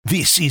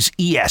This is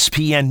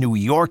ESPN New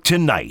York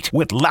Tonight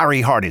with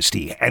Larry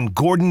Hardesty and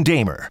Gordon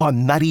Damer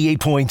on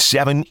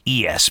 98.7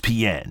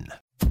 ESPN.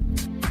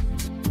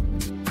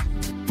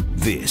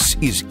 This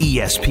is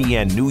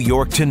ESPN New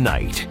York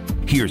Tonight.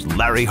 Here's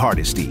Larry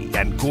Hardesty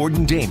and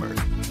Gordon Damer.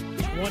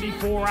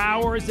 24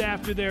 hours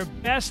after their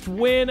best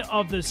win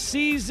of the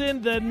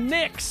season, the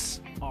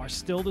Knicks are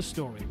still the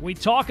story. We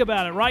talk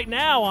about it right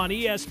now on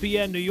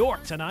ESPN New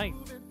York Tonight.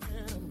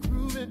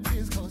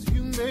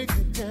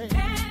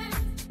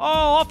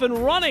 Off and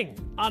running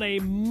on a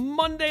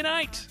Monday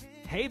night.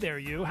 Hey there,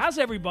 you. How's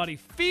everybody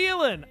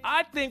feeling?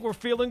 I think we're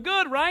feeling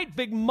good, right?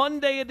 Big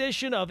Monday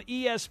edition of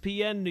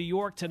ESPN New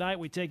York Tonight.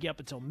 We take you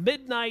up until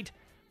midnight.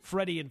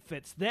 Freddie and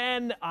Fitz.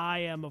 Then I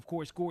am, of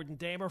course, Gordon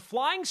Damer,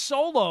 flying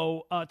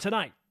solo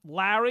tonight.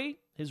 Larry,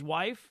 his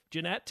wife,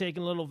 Jeanette,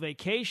 taking a little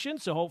vacation,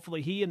 so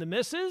hopefully he and the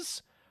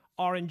missus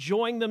are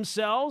enjoying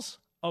themselves.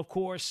 Of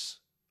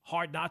course,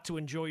 hard not to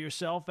enjoy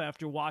yourself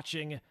after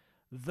watching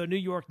the New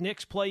York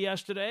Knicks play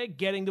yesterday,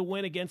 getting the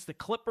win against the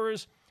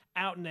Clippers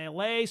out in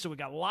L.A., so we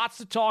got lots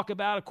to talk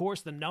about. Of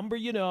course, the number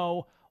you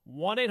know,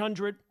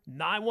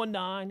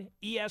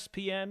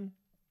 1-800-919-ESPN.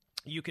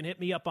 You can hit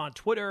me up on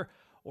Twitter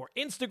or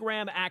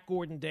Instagram at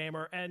Gordon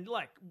Damer. And,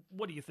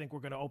 what do you think we're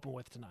going to open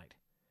with tonight?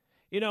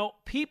 You know,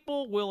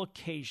 people will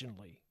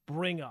occasionally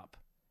bring up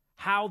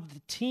how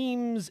the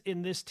teams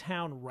in this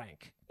town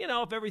rank. You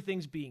know, if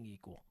everything's being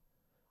equal.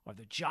 Are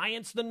the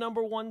Giants the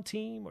number one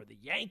team? Or the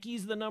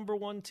Yankees the number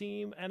one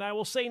team? And I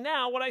will say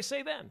now what I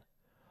say then.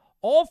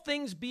 All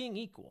things being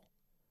equal,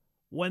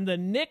 when the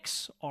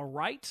Knicks are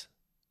right,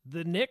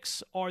 the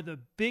Knicks are the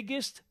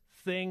biggest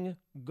thing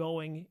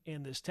going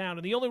in this town.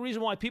 And the only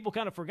reason why people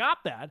kind of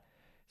forgot that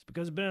is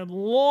because it's been a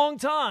long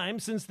time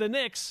since the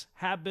Knicks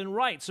have been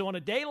right. So on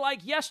a day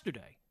like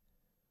yesterday,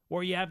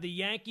 where you have the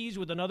Yankees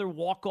with another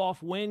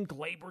walk-off win,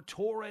 Gleyber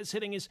Torres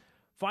hitting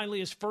finally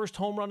his first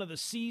home run of the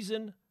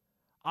season,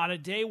 on a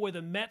day where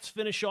the Mets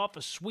finish off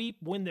a sweep,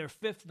 win their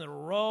fifth in a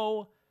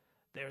row,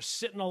 they're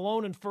sitting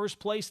alone in first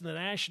place in the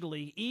National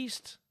League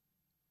East,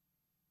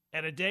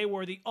 at a day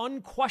where the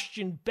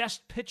unquestioned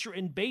best pitcher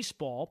in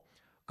baseball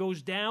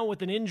goes down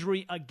with an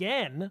injury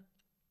again.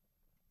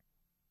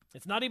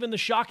 It's not even the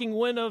shocking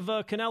win of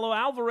Canelo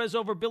Alvarez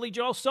over Billy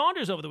Joe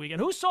Saunders over the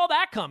weekend. Who saw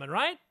that coming,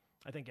 right?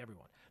 I think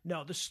everyone.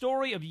 No, the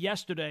story of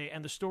yesterday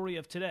and the story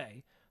of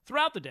today,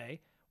 throughout the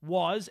day,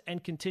 was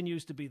and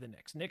continues to be the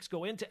Knicks. Knicks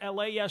go into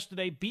L.A.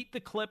 yesterday, beat the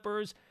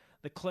Clippers.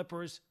 The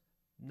Clippers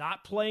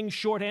not playing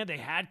shorthand. They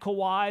had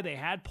Kawhi. They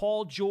had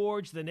Paul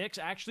George. The Knicks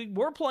actually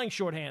were playing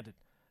shorthanded.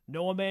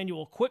 No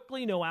Emmanuel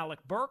Quickley, no Alec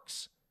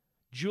Burks.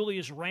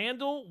 Julius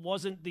Randle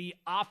wasn't the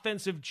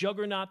offensive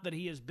juggernaut that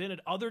he has been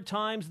at other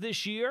times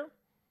this year.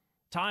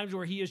 Times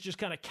where he has just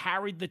kind of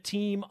carried the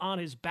team on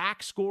his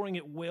back, scoring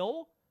at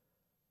will.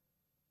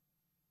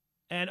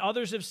 And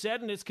others have said,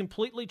 and it's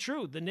completely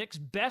true, the Knicks'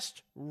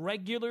 best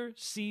regular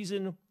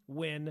season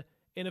win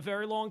in a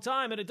very long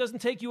time. And it doesn't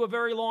take you a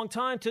very long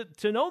time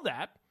to know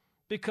that,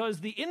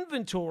 because the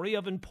inventory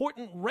of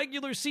important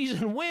regular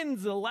season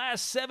wins the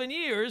last 7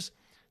 years,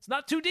 it's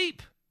not too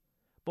deep.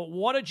 But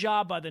what a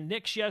job by the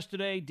Knicks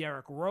yesterday.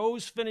 Derrick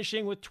Rose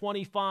finishing with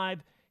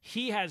 25.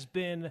 He has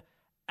been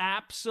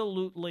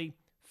absolutely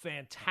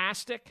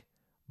fantastic.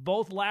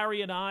 Both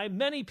Larry and I,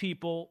 many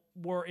people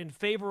were in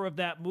favor of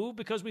that move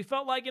because we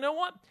felt like, you know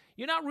what?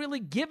 You're not really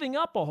giving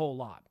up a whole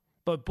lot.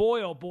 But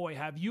boy, oh boy,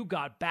 have you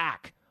got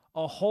back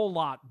a whole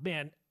lot.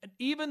 Man,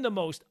 even the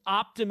most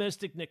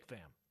optimistic Knicks fan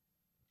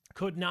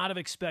could not have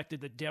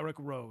expected that Derrick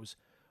Rose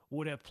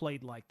would have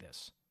played like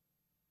this.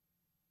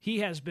 He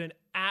has been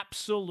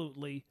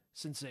absolutely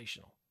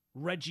sensational.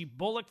 Reggie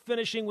Bullock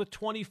finishing with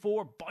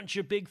 24, bunch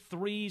of big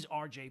threes.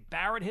 R.J.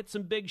 Barrett hit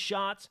some big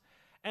shots.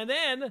 And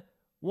then,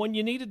 when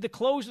you needed the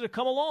closer to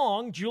come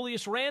along,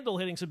 Julius Randle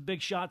hitting some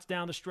big shots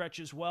down the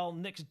stretch as well.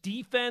 Knicks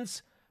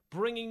defense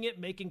bringing it,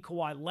 making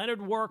Kawhi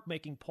Leonard work,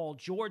 making Paul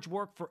George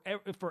work for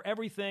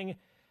everything.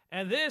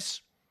 And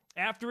this,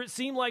 after it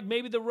seemed like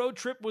maybe the road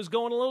trip was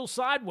going a little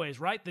sideways,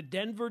 right? The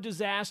Denver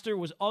disaster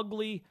was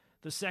ugly.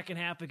 The second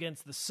half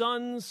against the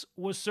Suns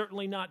was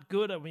certainly not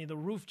good. I mean, the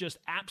roof just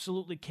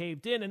absolutely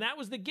caved in. And that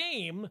was the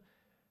game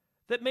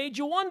that made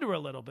you wonder a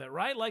little bit,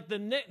 right? Like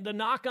the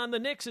knock on the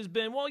Knicks has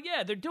been, well,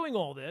 yeah, they're doing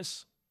all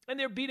this, and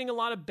they're beating a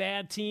lot of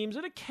bad teams,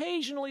 and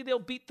occasionally they'll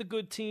beat the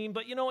good team,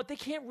 but you know what? They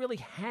can't really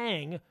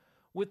hang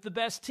with the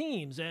best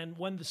teams. And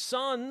when the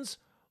Suns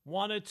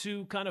wanted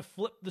to kind of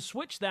flip the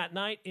switch that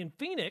night in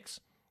Phoenix,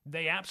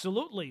 they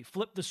absolutely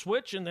flipped the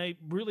switch, and they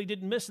really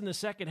didn't miss in the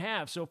second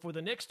half. So for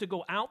the Knicks to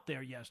go out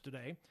there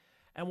yesterday,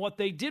 and what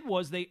they did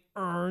was they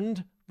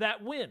earned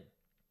that win,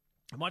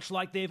 much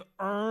like they've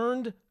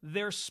earned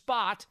their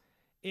spot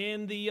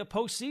in the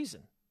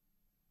postseason.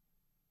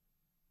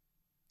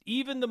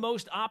 Even the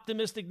most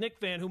optimistic Knicks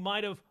fan who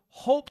might have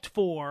hoped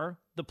for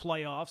the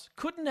playoffs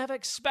couldn't have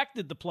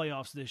expected the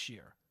playoffs this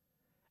year.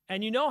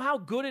 And you know how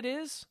good it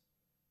is?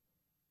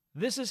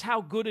 This is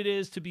how good it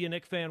is to be a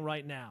Knicks fan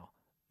right now.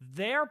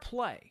 Their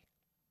play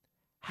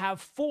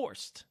have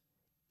forced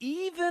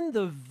even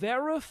the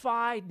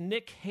verified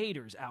Knicks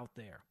haters out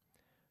there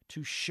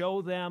to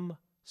show them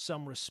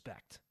some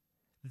respect.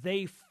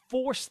 They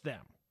force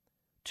them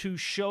to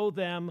show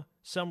them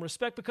some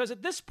respect because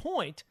at this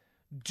point,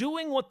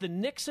 doing what the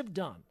Knicks have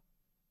done,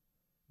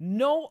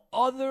 no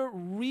other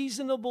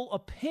reasonable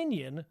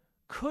opinion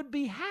could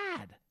be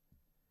had.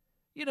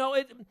 You know,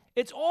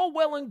 it's all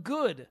well and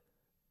good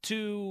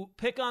to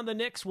pick on the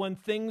Knicks when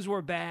things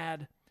were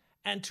bad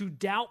and to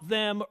doubt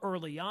them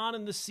early on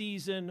in the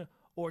season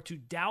or to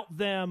doubt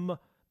them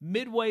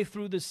midway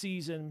through the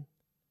season.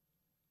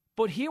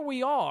 But here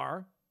we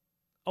are,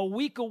 a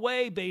week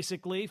away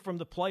basically from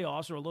the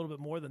playoffs, or a little bit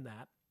more than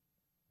that,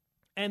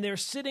 and they're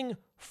sitting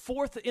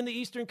fourth in the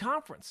Eastern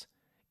Conference.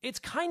 It's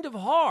kind of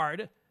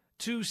hard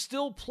to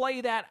still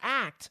play that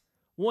act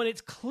when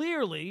it's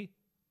clearly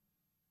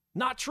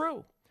not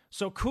true.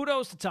 So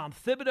kudos to Tom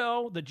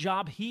Thibodeau. The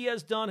job he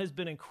has done has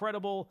been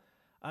incredible.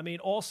 I mean,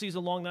 all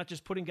season long, not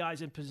just putting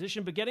guys in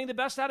position, but getting the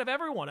best out of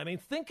everyone. I mean,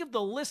 think of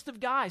the list of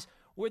guys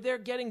where they're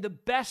getting the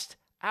best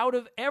out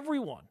of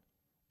everyone.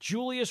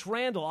 Julius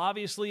Randle,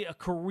 obviously a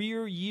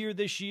career year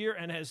this year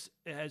and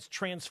has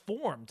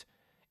transformed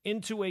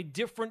into a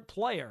different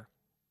player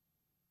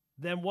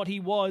than what he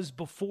was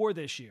before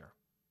this year.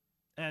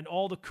 And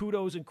all the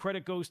kudos and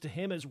credit goes to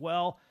him as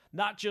well,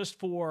 not just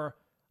for,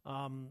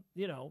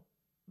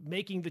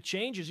 making the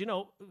changes,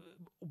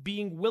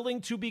 being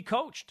willing to be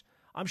coached.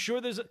 I'm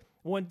sure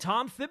when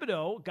Tom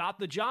Thibodeau got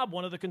the job,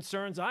 one of the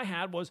concerns I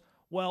had was,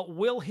 well,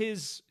 will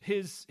his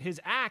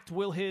act,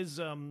 will his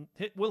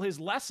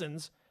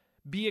lessons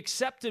be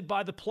accepted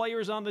by the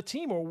players on the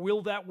team, or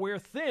will that wear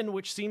thin,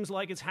 which seems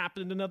like it's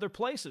happened in other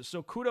places?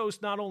 So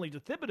kudos not only to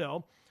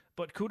Thibodeau,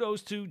 but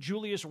kudos to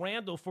Julius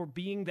Randle for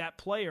being that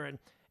player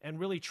and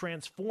really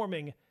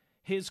transforming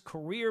his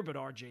career. But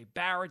R.J.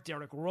 Barrett,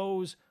 Derrick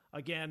Rose,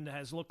 again,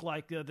 has looked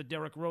like the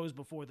Derrick Rose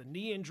before the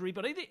knee injury.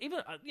 But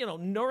even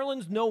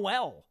Nerlens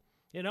Noel,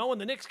 when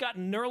the Knicks got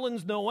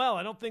Nerlens Noel,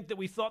 I don't think that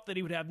we thought that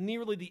he would have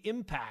nearly the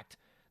impact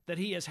that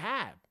he has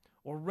had.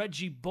 Or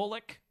Reggie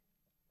Bullock.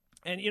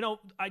 And,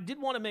 I did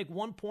want to make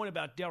one point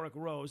about Derrick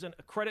Rose, and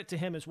a credit to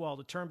him as well,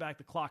 to turn back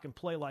the clock and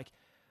play like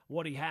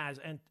what he has.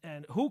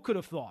 And who could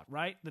have thought,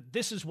 right, that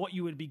this is what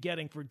you would be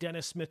getting for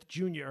Dennis Smith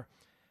Jr.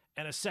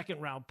 and a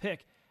second-round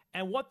pick.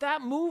 And what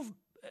that move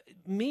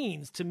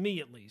means, to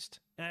me at least,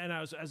 and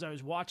as I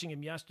was watching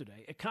him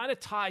yesterday, it kind of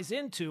ties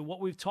into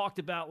what we've talked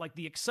about, like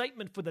the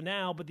excitement for the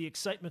now, but the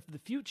excitement for the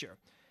future,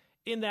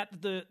 in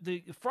that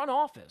the front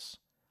office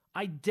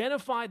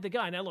identified the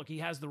guy. Now, look, he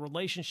has the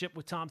relationship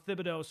with Tom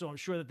Thibodeau, so I'm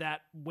sure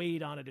that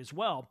weighed on it as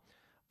well.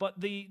 But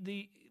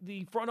the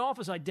front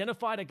office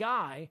identified a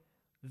guy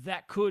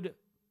that could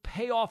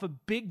pay off a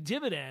big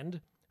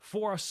dividend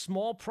for a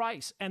small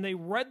price, and they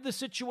read the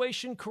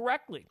situation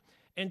correctly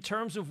in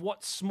terms of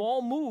what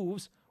small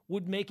moves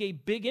would make a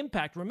big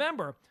impact.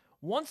 Remember,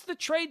 once the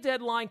trade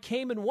deadline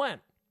came and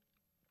went,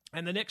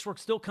 and the Knicks were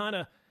still kind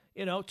of,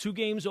 2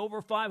 games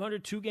over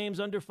 500, 2 games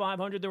under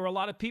 500, there were a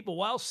lot of people,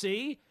 well,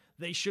 see,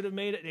 they should have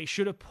made it. They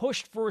should have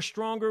pushed for a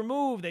stronger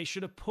move. They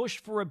should have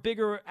pushed for a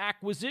bigger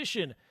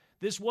acquisition.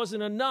 This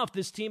wasn't enough.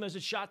 This team has a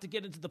shot to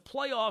get into the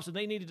playoffs, and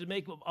they needed to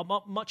make a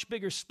much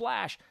bigger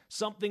splash,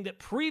 something that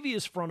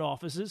previous front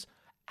offices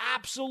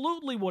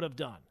absolutely would have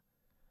done.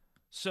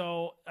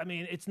 So, I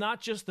mean, it's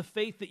not just the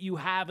faith that you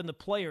have in the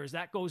players.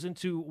 That goes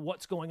into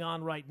what's going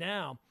on right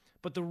now.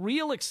 But the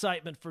real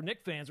excitement for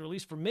Knicks fans, or at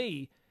least for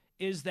me,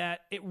 is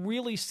that it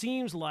really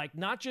seems like,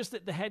 not just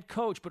at the head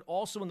coach, but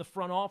also in the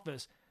front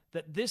office,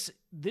 that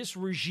this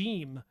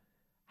regime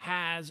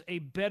has a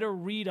better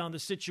read on the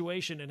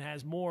situation and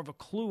has more of a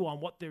clue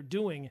on what they're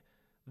doing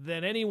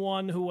than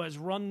anyone who has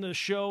run the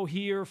show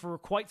here for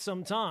quite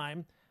some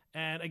time.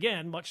 And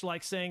again, much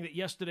like saying that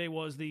yesterday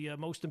was the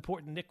most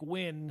important Knick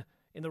win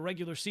in the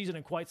regular season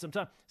in quite some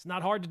time, it's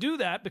not hard to do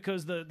that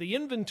because the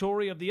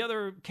inventory of the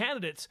other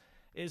candidates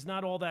is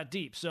not all that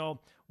deep. So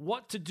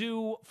what to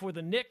do for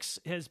the Knicks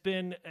has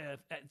been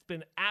it's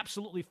been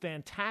absolutely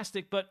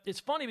fantastic. But it's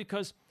funny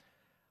because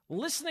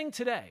listening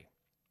today,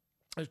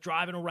 I was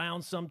driving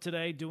around some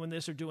today doing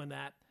this or doing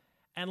that,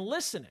 and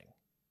listening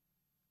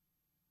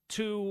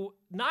to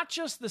not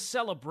just the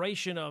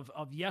celebration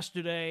of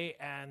yesterday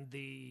and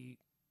the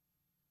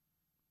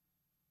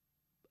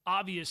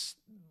obvious,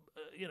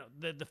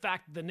 the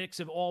fact that the Knicks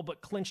have all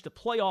but clinched a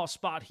playoff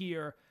spot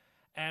here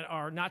and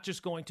are not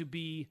just going to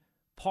be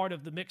part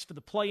of the mix for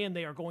the play-in,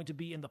 they are going to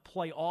be in the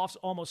playoffs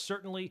almost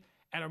certainly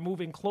and are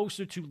moving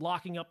closer to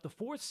locking up the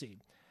 4th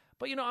seed.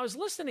 But, I was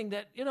listening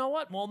that,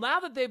 well, now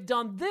that they've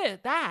done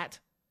that,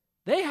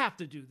 they have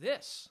to do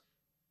this.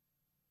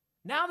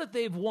 Now that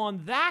they've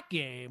won that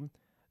game,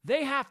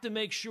 they have to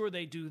make sure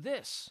they do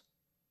this.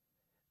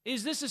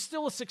 This is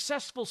still a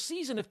successful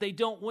season if they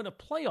don't win a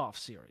playoff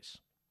series?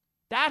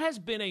 That has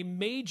been a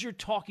major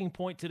talking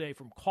point today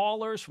from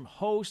callers, from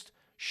hosts,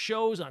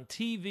 shows on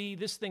TV,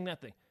 this thing,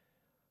 that thing.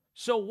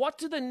 So what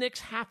do the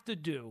Knicks have to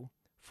do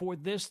for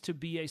this to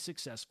be a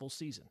successful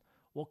season?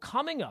 Well,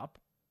 coming up,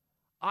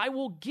 I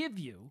will give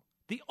you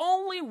the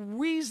only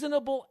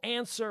reasonable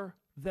answer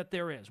that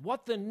there is.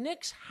 What the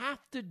Knicks have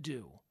to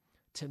do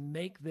to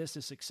make this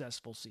a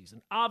successful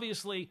season.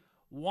 Obviously,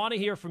 Want to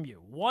hear from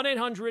you.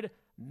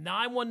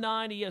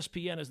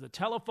 1-800-919-ESPN is the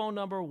telephone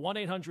number.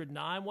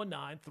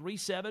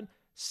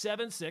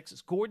 1-800-919-3776.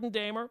 It's Gordon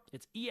Damer.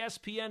 It's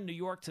ESPN New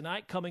York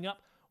Tonight. Coming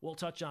up, we'll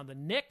touch on the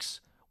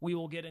Knicks. We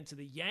will get into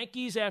the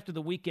Yankees after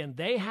the weekend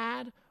they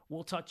had.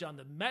 We'll touch on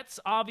the Mets,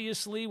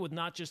 obviously, with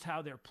not just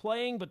how they're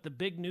playing, but the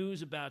big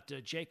news about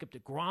Jacob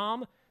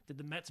deGrom. Did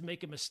the Mets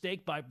make a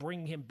mistake by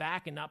bringing him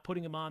back and not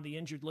putting him on the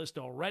injured list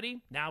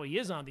already? Now he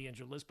is on the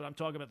injured list, but I'm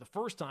talking about the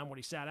first time when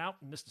he sat out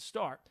and missed the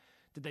start.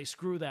 Did they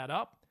screw that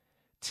up?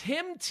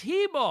 Tim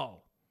Tebow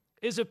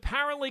is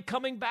apparently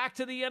coming back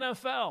to the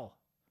NFL.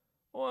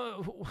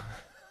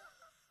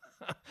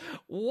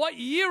 What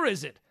year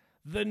is it?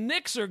 The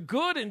Knicks are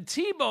good and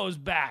Tebow's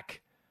back.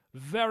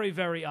 Very,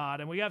 very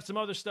odd. And we have some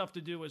other stuff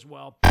to do as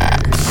well.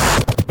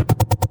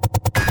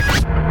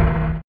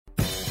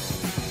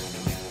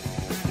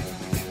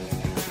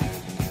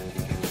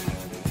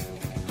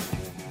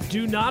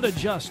 Do not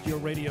adjust your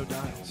radio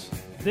dials.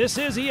 This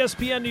is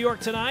ESPN New York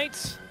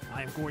Tonight.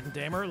 I am Gordon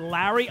Damer.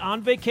 Larry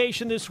on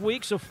vacation this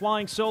week, so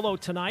flying solo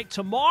tonight.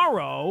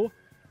 Tomorrow,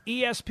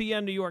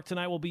 ESPN New York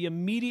Tonight will be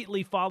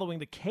immediately following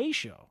the K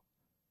Show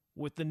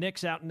with the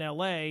Knicks out in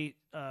L.A.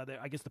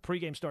 I guess the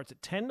pregame starts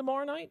at 10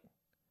 tomorrow night.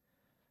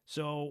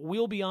 So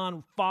we'll be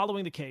on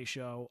following the K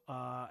Show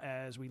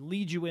as we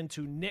lead you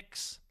into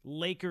Knicks,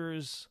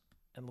 Lakers,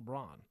 and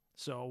LeBron.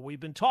 So we've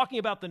been talking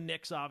about the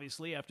Knicks,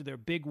 obviously, after their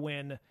big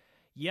win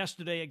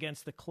yesterday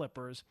against the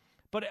Clippers.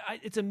 But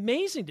it's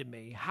amazing to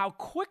me how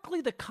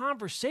quickly the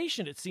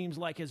conversation, it seems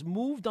like, has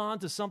moved on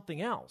to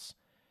something else.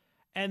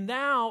 And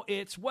now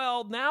it's,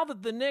 well, now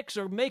that the Knicks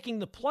are making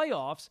the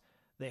playoffs,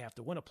 they have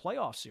to win a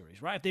playoff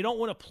series, right? If they don't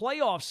win a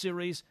playoff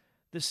series,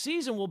 the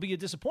season will be a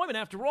disappointment.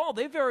 After all,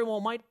 they very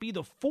well might be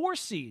the 4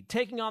 seed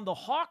taking on the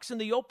Hawks in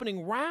the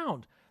opening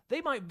round.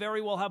 They might very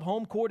well have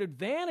home court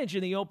advantage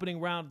in the opening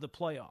round of the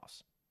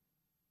playoffs.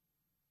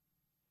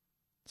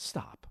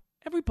 Stop.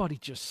 Everybody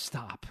just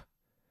stop.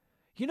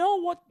 You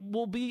know what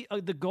will be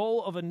the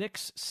goal of a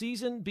Knicks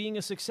season being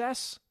a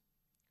success?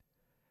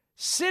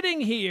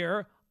 Sitting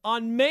here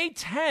on May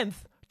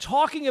 10th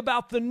talking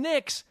about the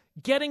Knicks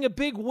getting a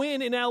big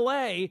win in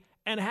L.A.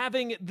 and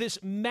having this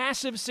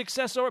massive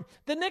success.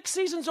 The Knicks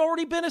season's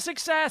already been a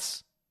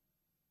success.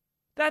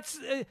 That's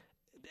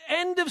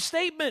end of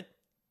statement.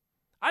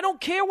 I don't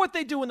care what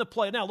they do in the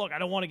play. Now, look, I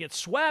don't want to get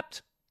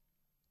swept.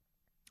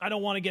 I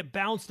don't want to get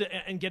bounced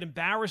and get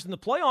embarrassed in the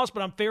playoffs,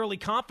 but I'm fairly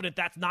confident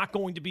that's not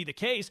going to be the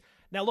case.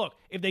 Now, look,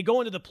 if they go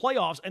into the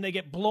playoffs and they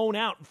get blown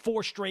out in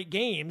 4 straight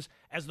games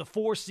as the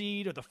 4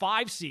 seed or the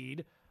 5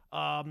 seed,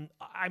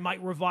 I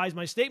might revise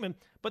my statement.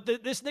 But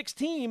this Knicks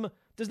team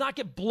does not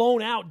get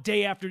blown out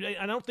day after day.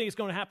 I don't think it's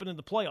going to happen in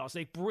the playoffs.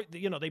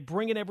 They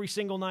bring it every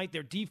single night.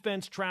 Their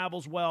defense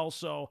travels well.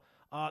 So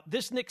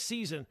this Knicks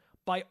season,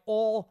 by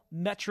all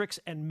metrics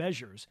and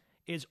measures,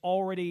 is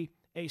already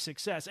a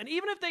success. And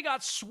even if they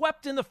got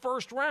swept in the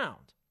first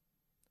round,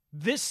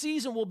 this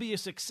season will be a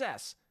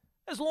success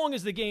as long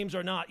as the games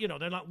are not,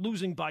 they're not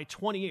losing by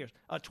 20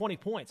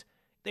 points.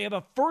 They have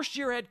a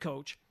first-year head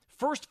coach,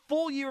 first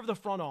full year of the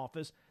front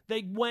office.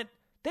 They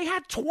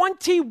had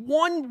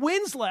 21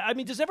 wins left. I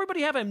mean, does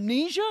everybody have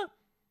amnesia?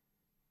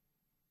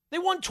 They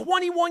won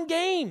 21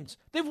 games.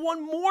 They've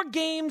won more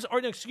games,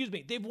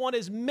 they've won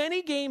as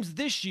many games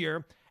this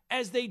year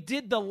as they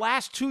did the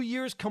last 2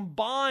 years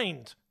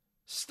combined.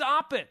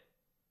 Stop it.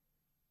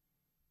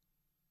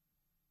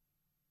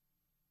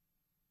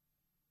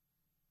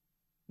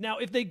 Now,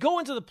 if they go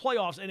into the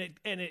playoffs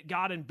and it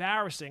got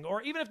embarrassing,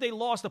 or even if they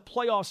lost a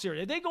playoff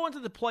series, if they go into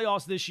the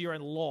playoffs this year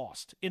and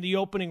lost in the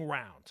opening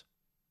round,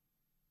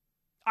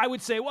 I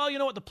would say, well, you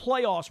know what, the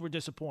playoffs were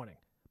disappointing.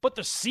 But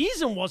the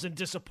season wasn't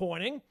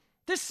disappointing.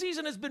 This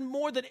season has been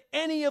more than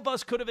any of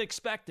us could have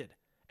expected.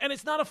 And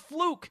it's not a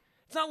fluke.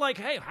 It's not like,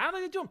 hey, how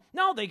did they do?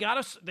 No, they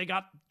got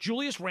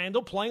Julius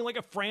Randle playing like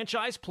a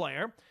franchise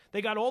player.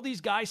 They got all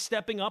these guys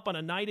stepping up on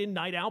a night-in,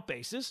 night-out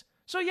basis.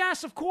 So,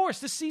 yes, of course,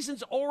 this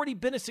season's already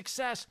been a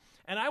success.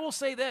 And I will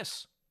say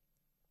this.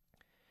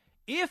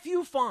 If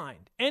you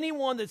find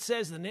anyone that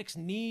says the Knicks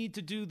need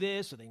to do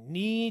this or they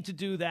need to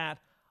do that,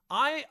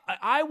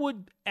 I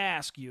would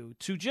ask you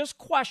to just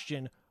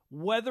question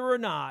whether or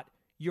not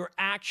you're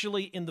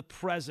actually in the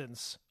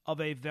presence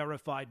of a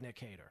verified Knick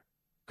hater.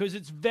 Because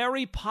it's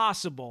very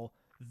possible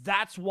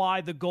that's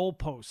why the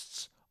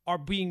goalposts are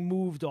being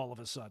moved all of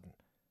a sudden.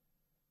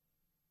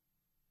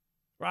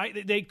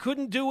 Right? They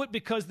couldn't do it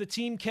because the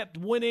team kept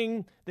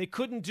winning. They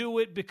couldn't do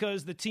it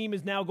because the team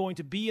is now going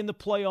to be in the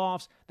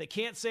playoffs. They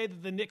can't say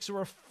that the Knicks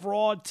are a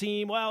fraud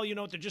team. Well,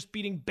 they're just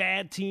beating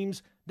bad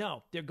teams.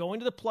 No, they're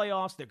going to the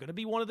playoffs. They're going to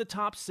be one of the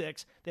top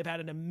 6. They've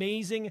had an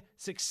amazing,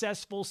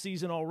 successful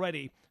season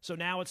already. So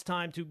now it's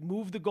time to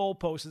move the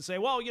goalposts and say,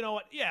 well, you know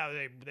what? Yeah,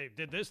 they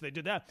did this, they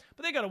did that.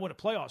 But they got to win a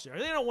playoff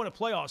series. If they don't win a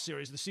playoff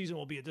series, the season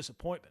will be a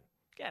disappointment.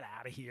 Get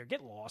out of here.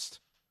 Get lost.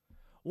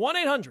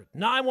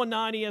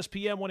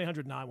 1-800-919-ESPN,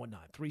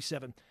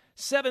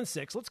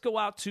 1-800-919-3776. Let's go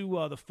out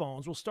to the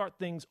phones. We'll start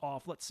things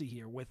off, let's see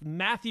here, with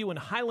Matthew in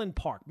Highland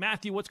Park.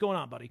 Matthew, what's going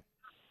on, buddy?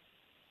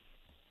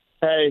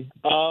 Hey,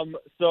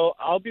 so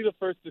I'll be the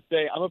first to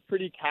say I'm a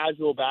pretty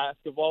casual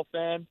basketball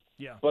fan.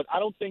 Yeah. But I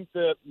don't think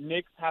the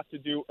Knicks have to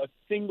do a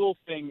single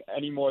thing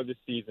anymore this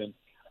season.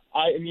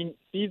 I mean,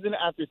 season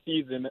after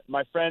season,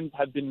 my friends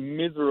have been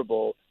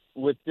miserable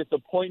with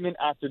disappointment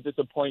after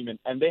disappointment,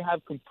 and they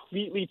have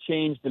completely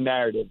changed the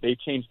narrative. They've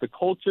changed the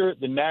culture,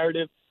 the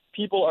narrative.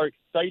 People are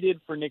excited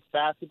for Knicks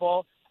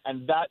basketball,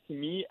 and that, to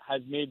me,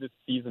 has made this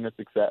season a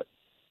success.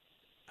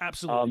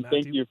 Absolutely,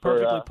 Thank you for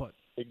perfectly put.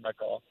 taking my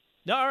call.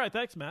 No, all right,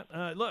 thanks, Matt.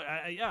 Look,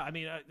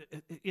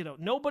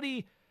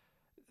 nobody –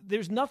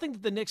 there's nothing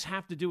that the Knicks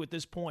have to do at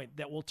this point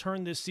that will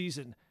turn this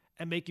season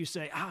and make you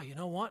say, you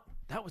know what?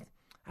 That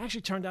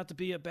actually turned out to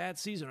be a bad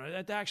season. Or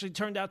that actually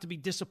turned out to be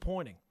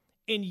disappointing.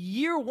 In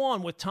year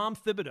one with Tom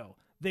Thibodeau,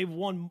 they've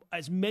won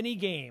as many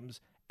games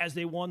as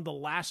they won the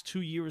last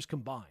 2 years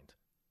combined.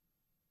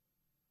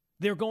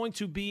 They're going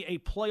to be a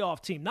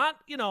playoff team. Not,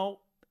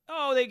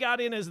 they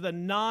got in as the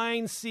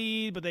 9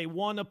 seed, but they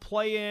won a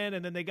play-in,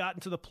 and then they got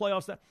into the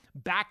playoffs, that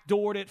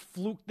backdoored it,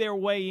 fluked their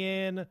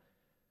way in.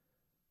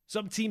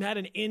 Some team had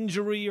an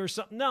injury or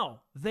something. No,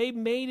 they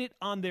made it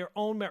on their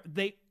own merit.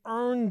 They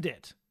earned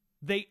it.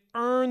 They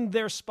earned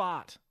their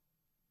spot.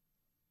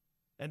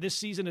 And this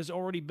season has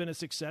already been a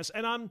success.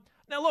 And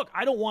now look,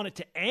 I don't want it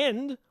to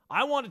end.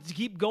 I want it to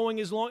keep going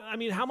as long. I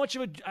mean, how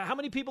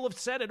many people have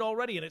said it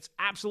already? And it's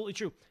absolutely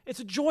true. It's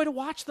a joy to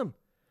watch them.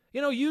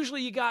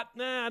 Usually you got,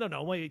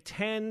 maybe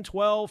 10,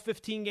 12,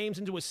 15 games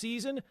into a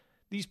season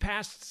these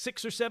past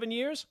 6 or 7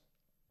 years.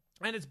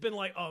 And it's been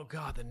like, oh,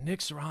 God, the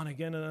Knicks are on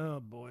again. Oh,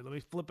 boy, let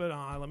me flip it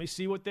on. Let me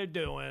see what they're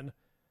doing.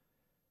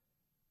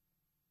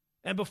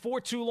 And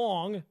before too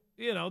long,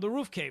 the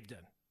roof caved in.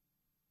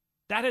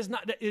 That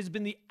has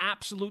been the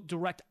absolute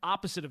direct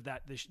opposite of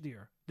that this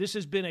year. This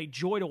has been a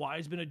joy to watch.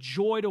 It's been a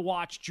joy to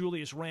watch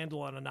Julius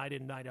Randle on a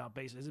night-in, night-out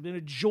basis. It's been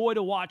a joy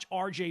to watch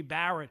R.J.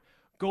 Barrett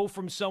go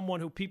from someone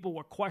who people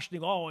were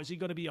questioning, is he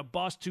going to be a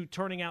bust, to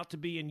turning out to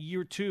be in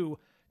year 2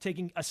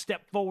 taking a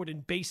step forward in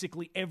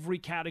basically every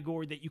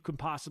category that you can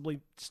possibly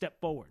step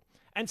forward.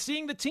 And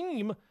seeing the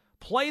team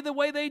play the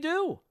way they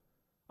do.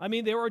 I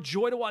mean, they're a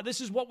joy to watch.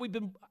 This is what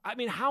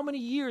how many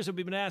years have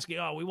we been asking?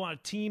 We want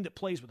a team that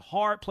plays with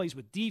heart, plays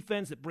with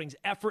defense, that brings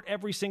effort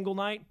every single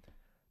night.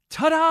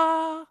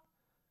 Ta-da!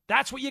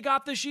 That's what you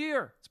got this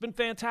year. It's been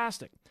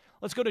fantastic.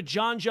 Let's go to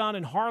John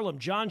in Harlem.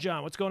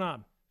 John, what's going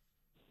on?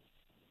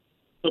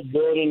 Good,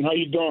 Gordon. How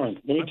you doing?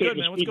 Let me I'm good,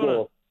 man. What's going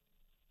on?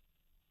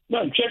 No,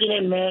 I'm checking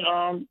in, man.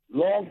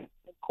 Long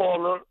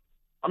caller.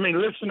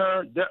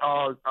 Listener.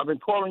 I've been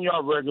calling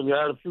y'all regularly.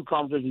 I had a few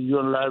conversations with you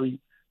and Larry.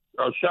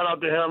 Shout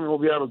out to him.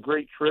 Hope you have a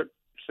great trip,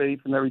 safe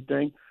and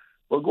everything.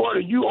 But,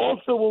 Gordon, you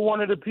also were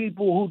one of the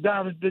people who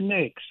doubted the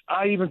Knicks.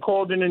 I even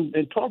called in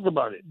and talked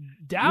about it.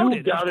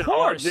 Doubted, of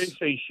course. RJ,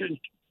 say he shouldn't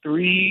shoot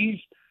threes.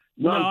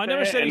 No, I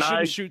never said he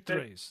shouldn't shoot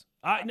threes.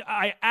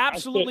 I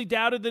absolutely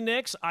doubted the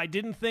Knicks. I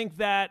didn't think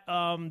that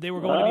they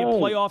were going to be a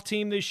playoff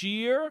team this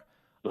year.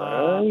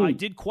 I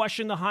did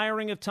question the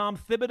hiring of Tom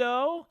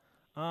Thibodeau.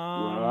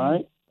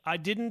 Right. I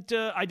didn't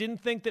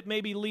think that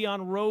maybe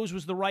Leon Rose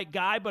was the right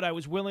guy, but I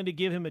was willing to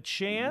give him a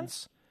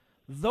chance.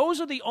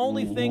 Those are the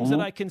only things that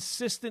I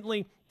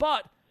consistently.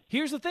 But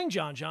here's the thing,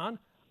 John.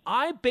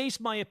 I base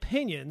my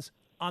opinions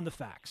on the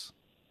facts.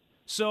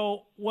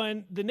 So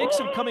when the Knicks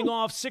are coming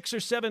off 6 or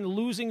 7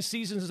 losing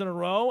seasons in a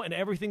row and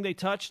everything they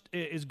touched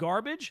is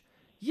garbage,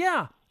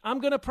 I'm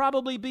going to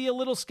probably be a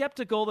little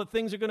skeptical that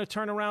things are going to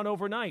turn around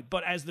overnight.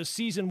 But as the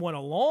season went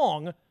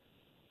along,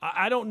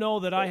 I don't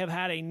know that I have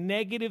had a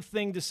negative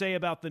thing to say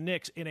about the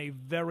Knicks in a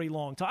very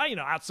long time.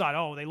 Outside,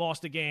 they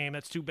lost a game,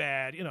 that's too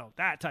bad,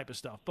 that type of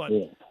stuff. But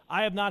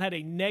I have not had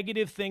a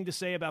negative thing to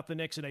say about the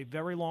Knicks in a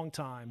very long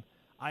time.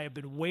 I have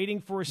been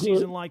waiting for a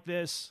season like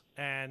this,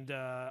 and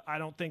I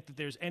don't think that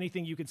there's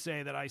anything you could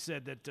say that I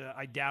said that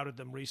I doubted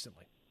them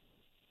recently.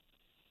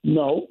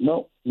 No,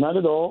 not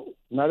at all.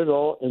 Not at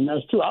all. And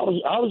that's true. I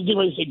was getting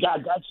ready to say,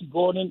 God, got you,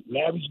 Gordon.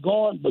 Larry's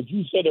gone. But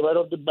you said it right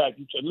off the bat.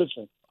 You said,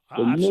 listen,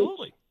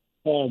 absolutely. Knicks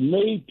have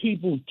made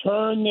people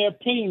turn their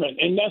opinion.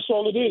 And that's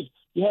all it is.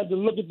 You have to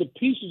look at the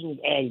pieces was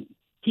added.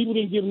 People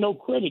didn't give no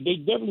credit. They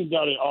definitely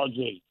doubted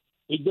RJ.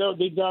 They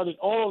doubted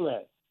all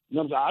that. You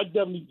know what I'm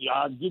saying?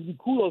 I give you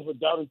kudos for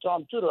doubting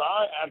Tom Thibodeau.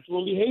 I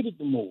absolutely hated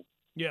the move.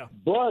 Yeah.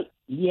 But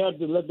you have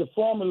to let the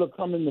formula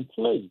come into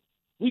play.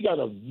 We got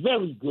a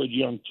very good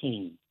young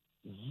team.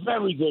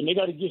 Very good. And they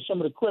got to give some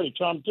of the credit.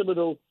 Tom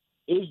Thibodeau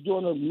is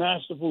doing a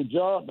masterful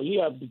job, but he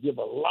has to give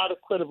a lot of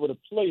credit for the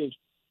players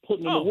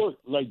putting in the work,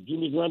 like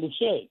Julius Randle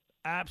said.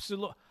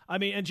 Absolutely.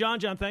 And John,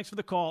 thanks for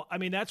the call.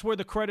 That's where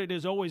the credit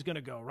is always going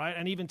to go, right?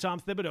 And even Tom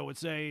Thibodeau would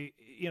say,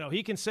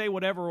 he can say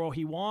whatever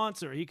he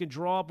wants, or he can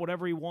draw up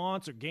whatever he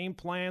wants, or game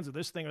plans, or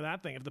this thing or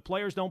that thing. If the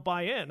players don't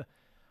buy in,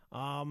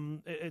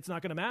 it's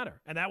not going to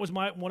matter. And that was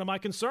one of my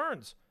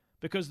concerns,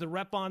 because the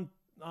rep on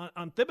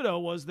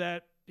Thibodeau was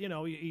that,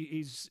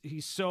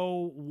 he's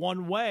so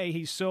one way,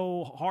 he's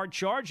so hard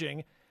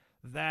charging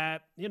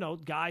that,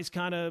 guys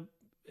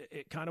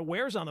it kind of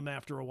wears on them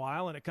after a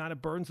while, and it kind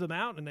of burns them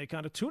out, and they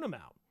kind of tune them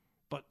out.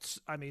 But,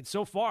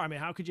 so far,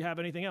 how could you have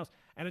anything else?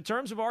 And in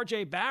terms of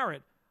R.J.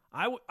 Barrett,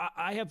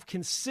 I have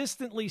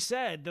consistently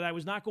said that I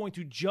was not going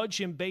to judge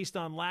him based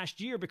on last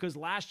year because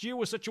last year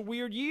was such a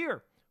weird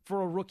year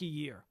for a rookie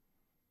year.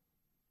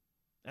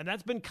 And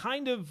that's been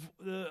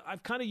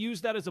I've kind of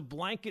used that as a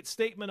blanket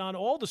statement on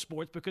all the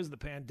sports because of the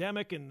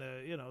pandemic and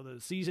the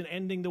season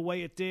ending the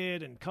way it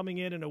did and coming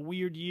in a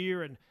weird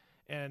year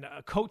and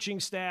a coaching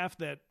staff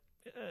that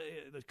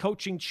the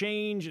coaching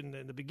change and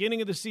the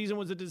beginning of the season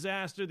was a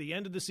disaster. The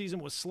end of the season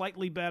was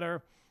slightly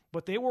better,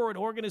 but they were an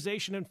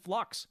organization in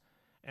flux.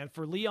 And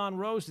for Leon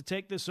Rose to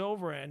take this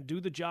over and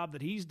do the job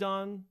that he's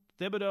done,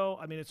 Thibodeau,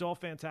 I mean, it's all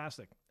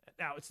fantastic.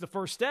 Now, it's the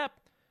first step.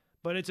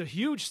 But it's a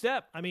huge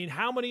step. I mean,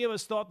 how many of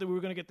us thought that we were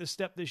going to get this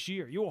step this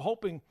year? You were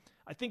hoping,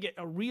 I think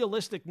a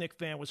realistic Knicks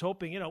fan was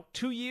hoping,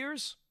 2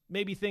 years,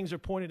 maybe things are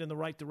pointed in the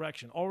right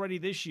direction. Already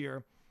this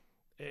year,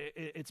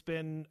 it's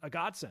been a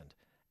godsend.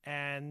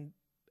 And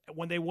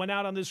when they went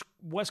out on this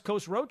West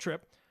Coast road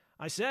trip,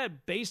 I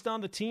said, based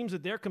on the teams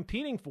that they're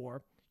competing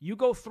for, you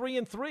go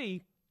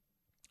 3-3,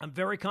 I'm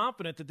very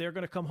confident that they're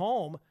going to come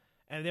home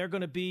and they're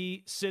going to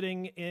be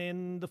sitting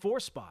in the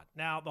 4th spot.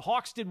 Now, the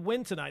Hawks did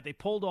win tonight. They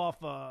pulled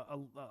off a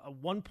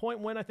 1-point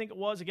win, I think it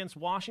was, against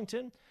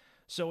Washington.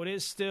 So it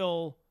is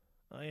still,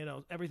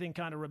 everything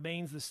kind of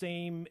remains the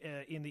same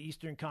in the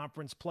Eastern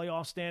Conference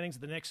playoff standings.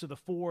 The Knicks are the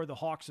 4, the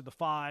Hawks are the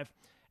 5,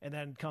 and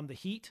then come the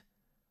Heat.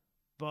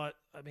 But,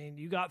 I mean,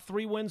 you got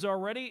 3 wins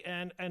already,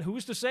 and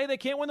who's to say they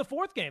can't win the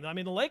 4th game? I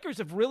mean, the Lakers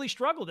have really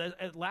struggled.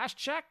 At last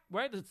check,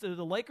 right,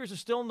 the Lakers are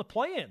still in the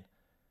play-in.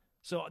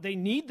 So they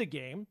need the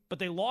game, but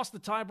they lost the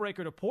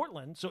tiebreaker to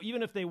Portland. So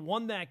even if they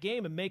won that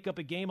game and make up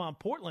a game on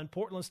Portland,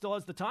 Portland still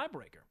has the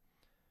tiebreaker.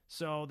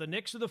 So the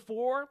Knicks are the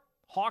 4,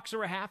 Hawks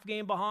are a half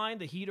game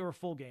behind, the Heat are a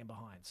full game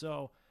behind.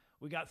 So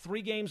we got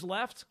 3 games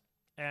left,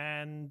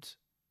 and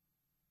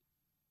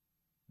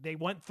they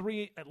went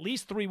at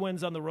least 3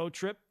 wins on the road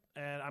trip,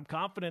 and I'm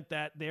confident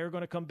that they're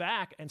going to come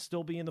back and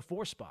still be in the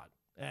 4th spot.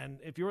 And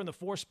if you're in the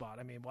 4th spot,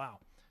 I mean, wow.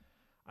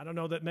 I don't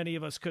know that many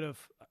of us could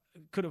have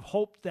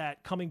hoped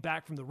that coming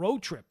back from the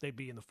road trip, they'd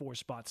be in the 4th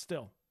spot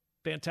still.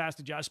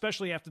 Fantastic job,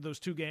 especially after those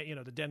 2 games,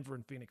 the Denver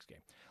and Phoenix game.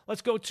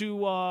 Let's go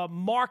to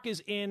Mark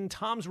is in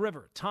Tom's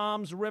River.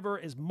 Tom's River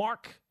is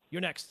Mark.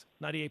 You're next.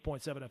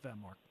 98.7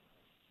 FM, Mark.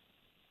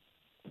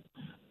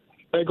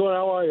 Hey, Gordon,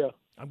 how are you?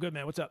 I'm good,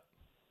 man. What's up?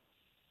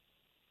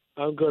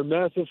 I'm good.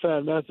 Massive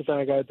fan,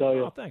 I got to tell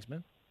you. Oh, thanks,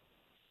 man.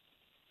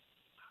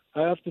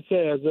 I have to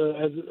say, as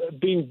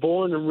being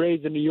born and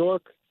raised in New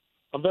York,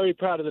 I'm very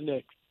proud of the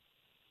Knicks.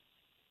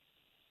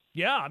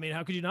 Yeah, I mean,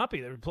 how could you not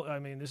be? I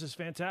mean, this is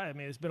fantastic. I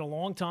mean, it's been a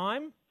long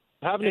time.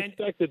 I haven't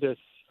expected this.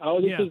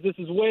 This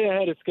is way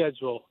ahead of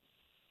schedule.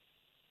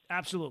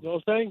 Absolutely. You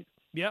know what I'm saying?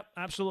 Yep,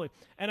 absolutely.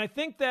 And I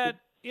think that,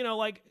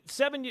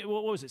 7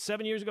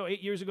 years ago,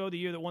 8 years ago, the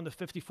year that won the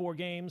 54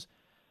 games,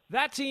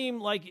 that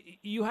team,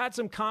 you had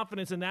some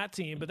confidence in that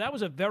team, but that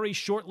was a very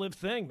short-lived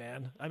thing,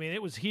 man. I mean,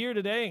 it was here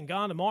today and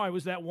gone tomorrow. It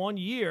was that 1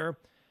 year.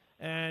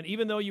 And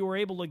even though you were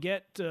able to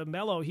get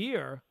Melo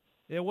here,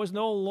 there was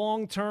no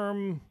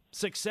long-term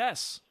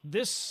success.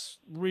 This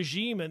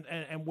regime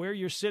and where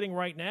you're sitting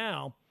right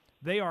now,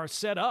 they are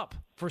set up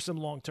for some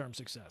long-term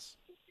success.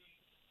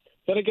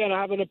 Then again,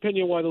 I have an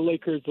opinion why the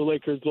Lakers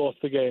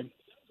lost the game.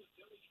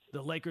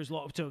 The Lakers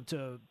lost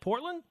to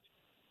Portland?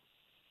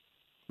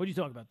 What are you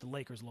talking about? The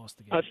Lakers lost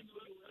the game.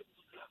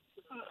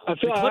 I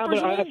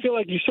feel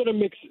like you should have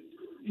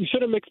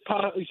mixed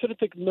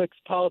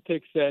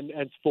politics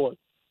and sports.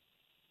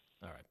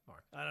 All right,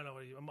 Mark. I don't know.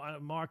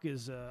 Mark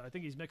is. I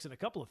think he's mixing a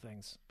couple of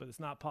things, but it's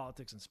not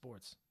politics and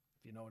sports.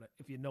 If you know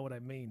what I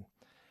mean.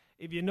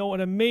 If you know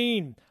what I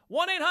mean.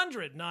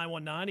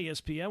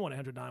 1-800-919-ESPN.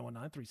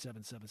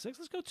 1-800-919-3776.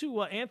 Let's go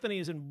to Anthony.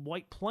 Is in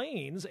White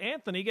Plains.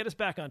 Anthony, get us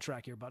back on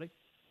track here, buddy.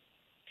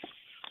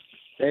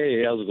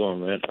 Hey, how's it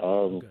going, man?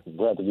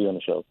 Glad to be on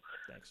the show.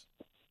 Thanks.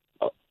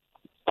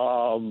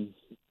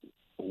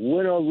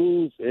 Win or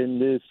lose in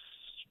this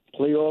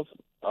playoff,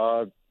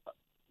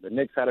 the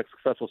Knicks had a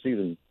successful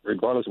season,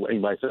 regardless of what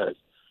anybody says.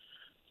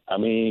 I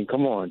mean,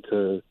 come on,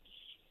 to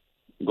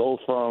go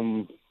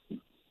from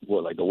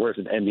the worst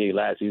in the NBA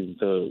last season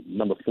to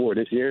number 4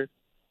 this year.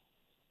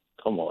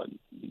 Come on.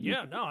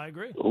 Yeah, no, I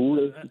agree.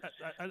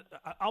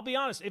 I'll be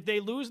honest. If they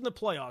lose in the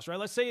playoffs, right?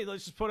 Let's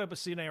just put up a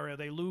scenario.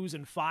 They lose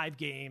in 5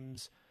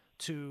 games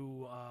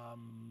to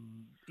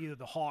either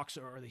the Hawks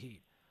or the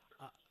Heat.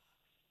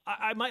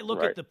 I might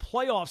look at the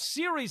playoff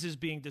series as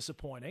being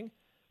disappointing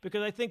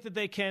because I think that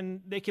they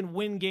can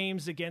win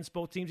games against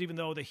both teams, even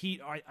though the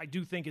Heat, I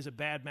do think, is a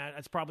bad match.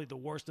 That's probably the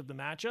worst of the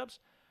matchups.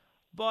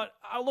 But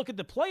I'll look at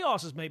the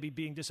playoffs as maybe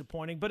being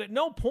disappointing. But at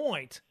no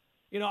point,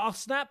 I'll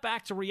snap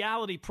back to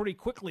reality pretty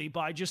quickly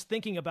by just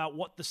thinking about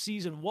what the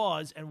season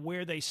was and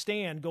where they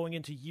stand going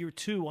into year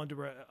 2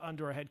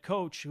 under a head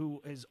coach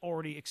who has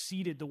already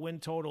exceeded the win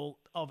total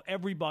of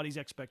everybody's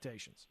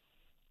expectations.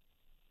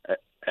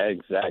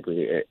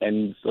 Exactly.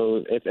 And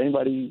so if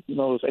anybody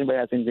has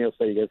anything else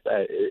to say against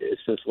that,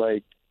 it's just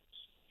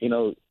you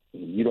don't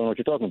know what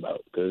you're talking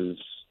about because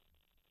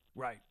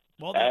right.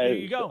 Well, there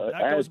you go.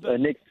 That goes back. A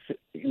Knicks,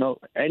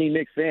 any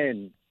Knicks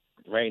fan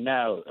right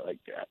now,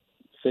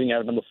 sitting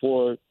at number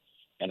 4,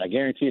 and I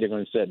guarantee they're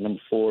going to set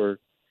number 4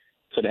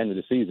 to the end of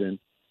the season.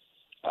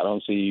 I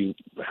don't see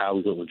how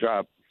we will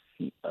drop.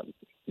 I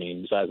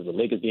mean, besides the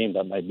Lakers game,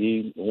 that might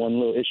be one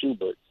little issue,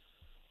 but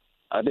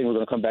I think we're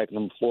going to come back to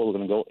number 4. We're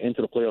going to go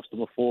into the playoffs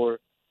number 4.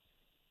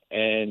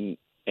 And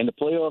in the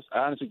playoffs, I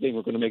honestly think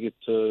we're going to make it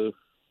to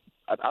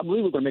 – I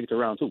believe we're going to make it to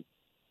round 2.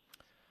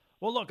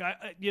 Well, look,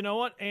 you know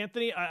what,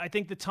 Anthony? I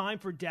think the time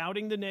for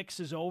doubting the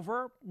Knicks is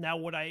over. Now,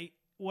 would I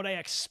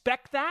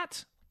expect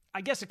that?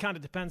 I guess it kind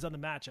of depends on the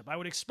matchup. I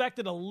would expect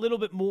it a little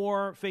bit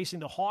more facing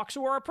the Hawks,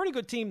 who are a pretty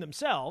good team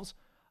themselves,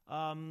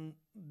 than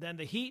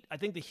the Heat. I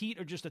think the Heat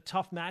are just a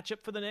tough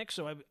matchup for the Knicks,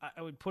 so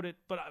I would put it.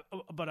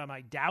 But am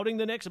I doubting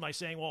the Knicks? Am I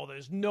saying, well,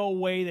 there's no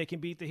way they can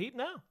beat the Heat?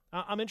 No.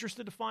 I'm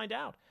interested to find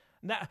out.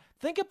 Now,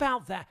 think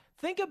about that.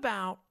 Think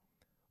about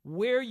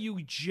where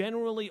you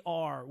generally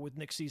are with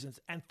Knicks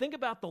seasons, and think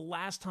about the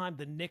last time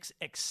the Knicks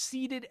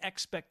exceeded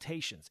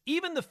expectations.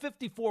 Even the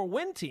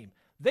 54-win team,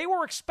 they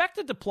were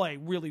expected to play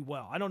really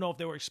well. I don't know if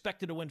they were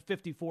expected to win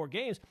 54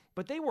 games,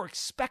 but they were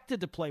expected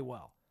to play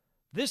well.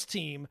 This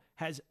team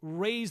has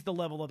raised the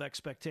level of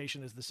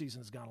expectation as the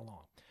season has gone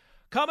along.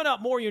 Coming up,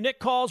 more of your Knick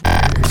calls.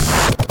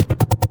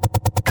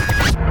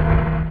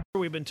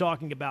 We've been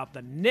talking about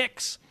the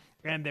Knicks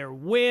and their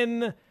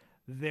win.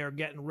 They're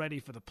getting ready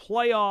for the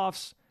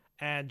playoffs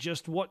and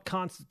just what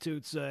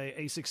constitutes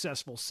a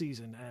successful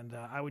season. And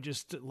I would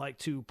just like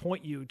to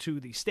point you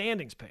to the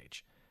standings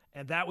page.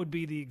 And that would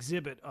be the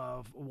exhibit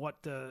of what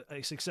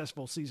a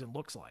successful season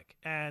looks like.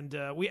 And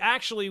we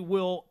actually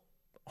will,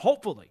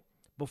 hopefully,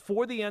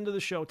 before the end of the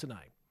show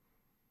tonight,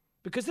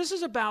 because this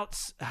is about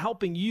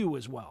helping you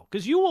as well,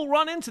 because you will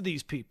run into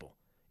these people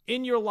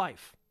in your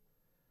life.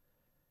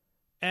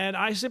 And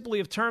I simply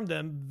have termed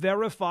them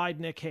verified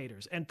Knick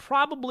haters. And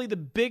probably the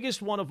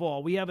biggest one of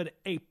all, we have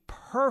a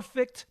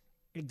perfect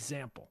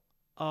example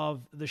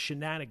of the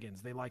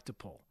shenanigans they like to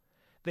pull.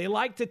 They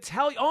like to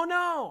tell you, oh,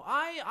 no,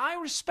 I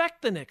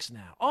respect the Knicks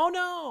now. Oh,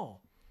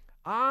 no,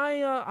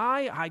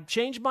 I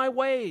changed my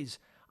ways.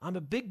 I'm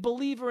a big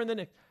believer in the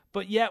Knicks.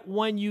 But yet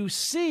when you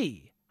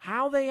see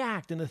how they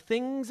act and the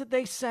things that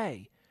they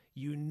say,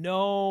 you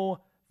know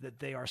that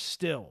they are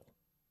still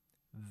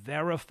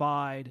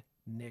verified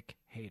Knick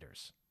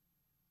haters.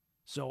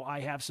 So I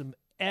have some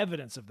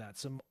evidence of that,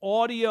 some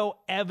audio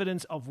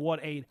evidence of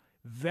what a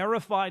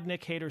verified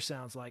Knick hater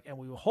sounds like, and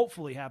we will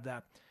hopefully have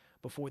that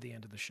before the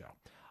end of the show.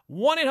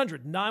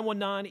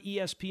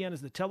 1-800-919-ESPN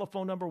is the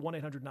telephone number,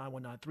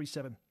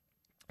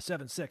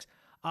 1-800-919-3776.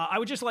 I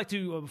would just like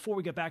to, before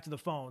we get back to the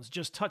phones,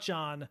 just touch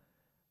on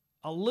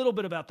a little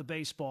bit about the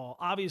baseball.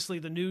 Obviously,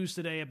 the news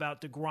today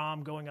about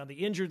DeGrom going on the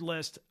injured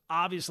list,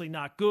 obviously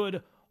not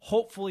good.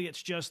 Hopefully,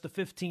 it's just the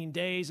 15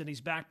 days and he's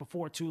back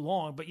before too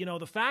long. But, you know,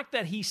 the fact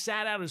that he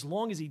sat out as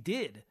long as he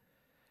did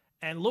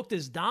and looked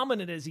as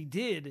dominant as he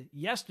did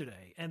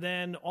yesterday, and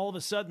then all of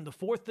a sudden the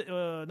fifth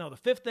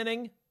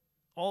inning,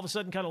 all of a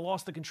sudden kind of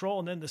lost the control,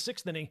 and then the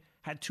sixth inning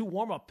had 2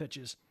 warm-up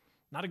pitches,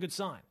 not a good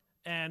sign.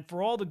 And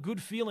for all the good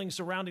feelings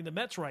surrounding the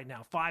Mets right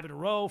now, 5 in a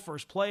row,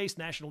 first place,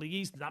 National League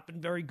East, not been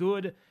very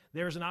good.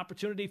 There's an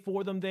opportunity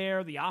for them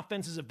there. The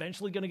offense is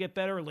eventually going to get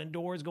better.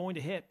 Lindor is going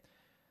to hit.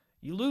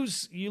 You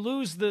lose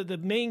the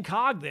main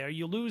cog there.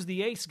 You lose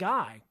the ace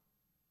guy.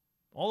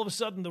 All of a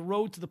sudden, the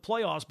road to the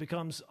playoffs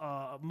becomes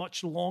a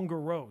much longer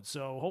road.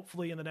 So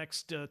hopefully in the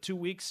next 2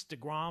 weeks,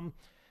 DeGrom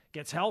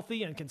gets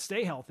healthy and can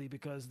stay healthy,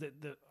 because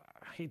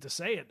I hate to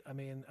say it, I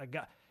mean,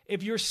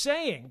 if you're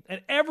saying,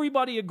 and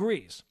everybody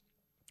agrees,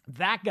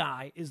 that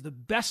guy is the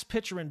best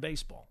pitcher in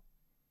baseball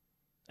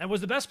and was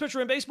the best pitcher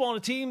in baseball on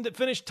a team that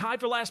finished tied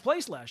for last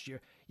place last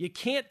year, you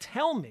can't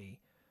tell me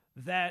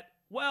that,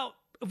 well,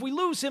 if we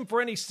lose him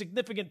for any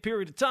significant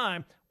period of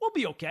time, we'll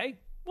be okay.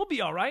 We'll be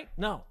all right.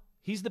 No,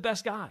 he's the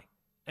best guy.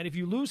 And if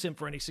you lose him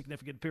for any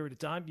significant period of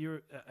time,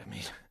 the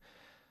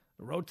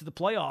road to the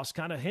playoffs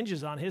kind of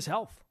hinges on his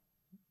health.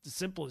 It's as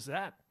simple as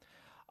that.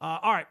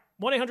 All right,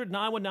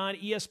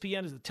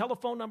 1-800-919-ESPN is the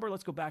telephone number.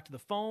 Let's go back to the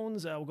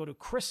phones. We'll go to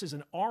Chris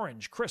in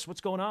Orange. Chris,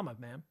 what's going on, my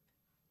man?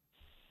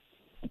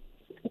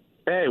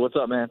 Hey, what's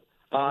up, man?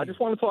 I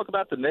just want to talk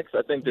about the Knicks.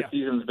 I think this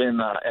season's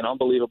been an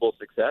unbelievable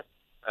success,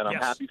 and I'm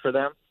happy for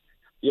them.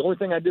 The only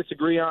thing I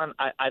disagree on,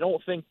 I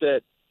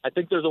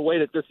think there's a way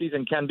that this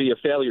season can be a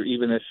failure,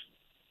 even if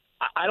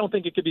I don't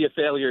think it could be a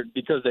failure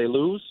because they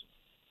lose.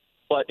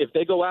 But if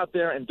they go out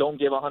there and don't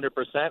give 100%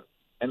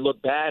 and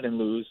look bad and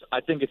lose,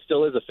 I think it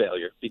still is a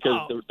failure,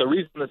 because the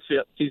reason this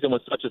season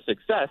was such a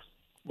success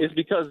is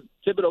because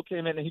Thibodeau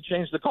came in and he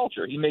changed the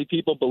culture. He made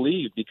people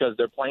believe, because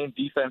they're playing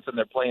defense and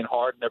they're playing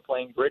hard and they're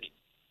playing gritty.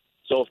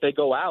 So if they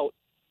go out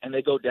and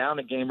they go down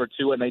a game or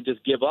two and they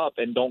just give up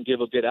and don't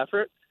give a good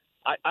effort,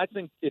 I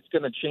think it's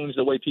going to change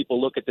the way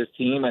people look at this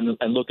team and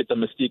look at the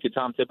mystique of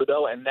Tom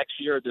Thibodeau. And next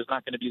year, there's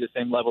not going to be the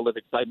same level of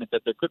excitement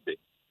that there could be.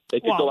 They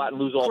could go out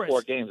and lose all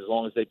 4 games as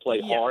long as they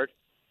play hard,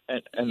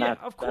 and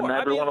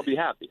everyone will be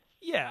happy.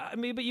 Yeah,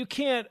 but you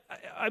can't.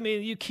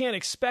 You can't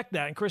expect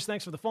that. And Chris,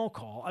 thanks for the phone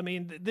call.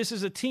 This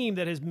is a team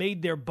that has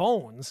made their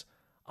bones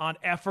on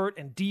effort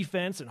and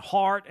defense and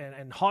heart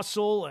and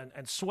hustle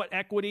and sweat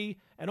equity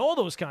and all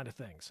those kind of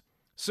things.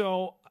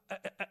 So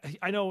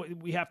I know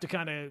we have to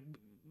kind of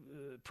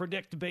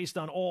predict based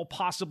on all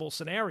possible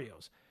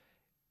scenarios.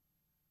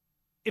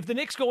 If the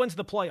Knicks go into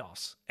the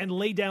playoffs and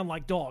lay down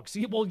like dogs,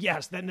 well,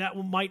 yes, then that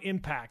might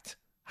impact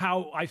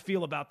how I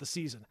feel about the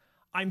season.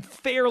 I'm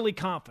fairly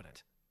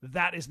confident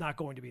that is not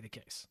going to be the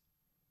case.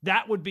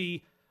 That would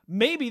be,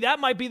 maybe that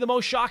might be the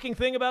most shocking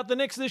thing about the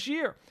Knicks this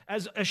year.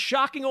 As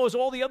shocking as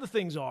all the other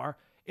things are,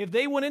 if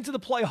they went into the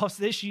playoffs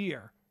this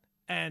year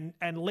and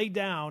laid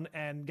down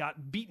and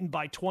got beaten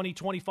by 20,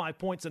 25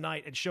 points a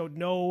night and showed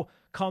no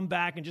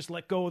comeback and just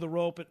let go of the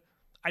rope,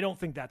 I don't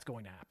think that's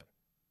going to happen.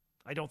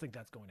 I don't think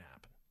that's going to happen.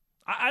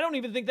 I don't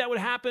even think that would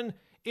happen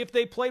if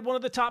they played one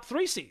of the top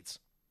 3 seeds.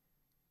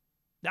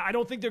 Now, I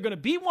don't think they're going to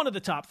be one of the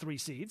top 3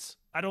 seeds.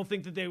 I don't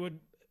think that they would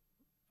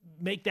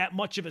make that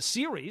much of a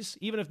series,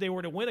 even if they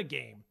were to win a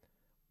game,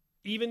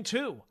 even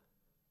 2.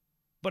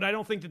 But I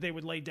don't think that they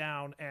would lay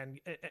down, and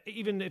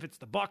even if it's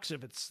the Bucks,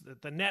 if it's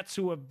the Nets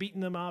who have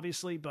beaten them,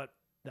 obviously, but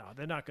no,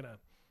 they're not going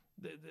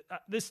to.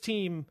 This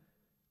team,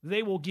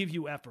 they will give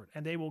you effort,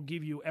 and they will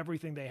give you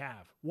everything they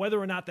have.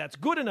 Whether or not that's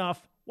good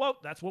enough, well,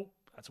 that's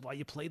why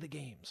you play the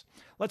games.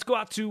 Let's go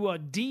out to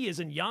D as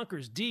in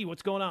Yonkers. D,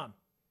 what's going on?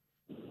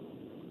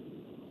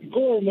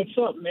 Gordon, what's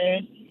up,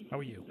 man? How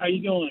are you? How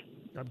you doing?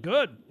 I'm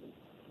good.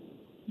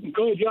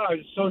 Good, yeah.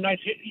 It's so nice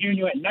hearing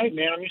you at night,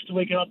 man. I'm used to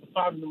waking up at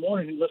 5 in the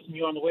morning and listening to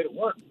you on the way to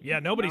work. Yeah,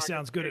 nobody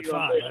sounds good at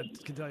 5.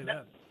 I can tell you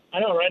that. I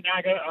know, right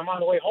now I'm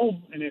on the way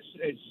home, and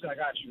I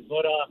got you.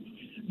 But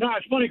no,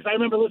 it's funny because I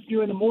remember listening to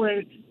you in the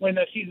morning when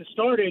the season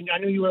started. I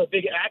knew you were a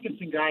big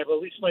Atkinson guy, but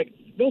at least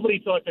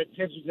nobody thought that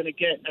Tibbs was going to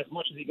get as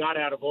much as he got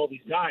out of all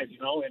these guys, you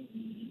know. And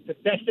the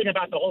best thing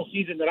about the whole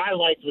season that I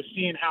liked was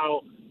seeing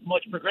how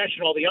much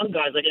progression all the young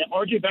guys.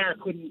 R.J. Barrett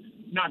couldn't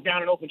knock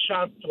down an open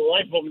shot for the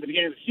life of him at the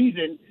beginning of the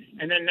season,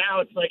 and then now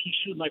it's like he's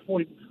shooting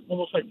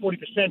almost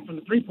 40% from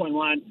the 3-point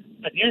line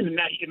at the end, and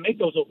now he can make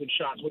those open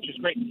shots, which is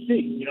great to see,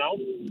 you know?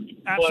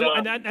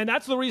 Absolutely, but, and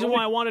that's the reason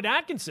why I wanted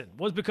Atkinson,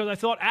 was because I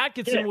thought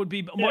Atkinson would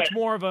be much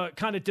more of a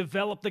kind of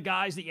develop the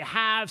guys that you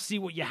have, see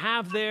what you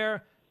have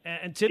there,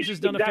 and Tibbs has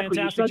done a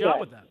fantastic job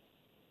with that.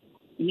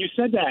 And you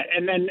said that,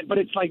 but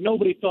it's like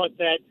nobody thought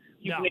that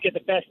you can get the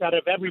best out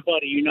of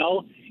everybody, you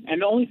know?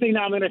 And the only thing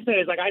that I'm going to say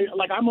is,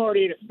 I'm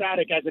already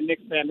ecstatic as a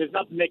Knicks fan. There's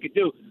nothing they could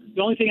do.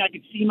 The only thing I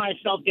could see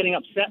myself getting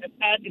upset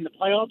at in the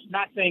playoffs,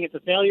 not saying it's a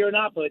failure or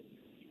not, but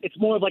it's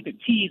more of like a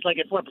tease. Like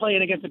if we're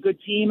playing against a good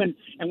team and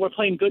we're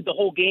playing good the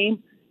whole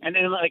game, and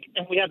then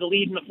and we have the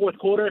lead in the fourth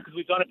quarter because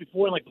we've done it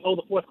before, and below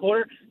the fourth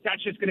quarter,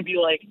 that's just going to be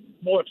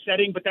more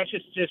upsetting. But that's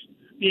just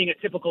being a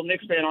typical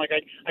Knicks fan.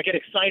 I get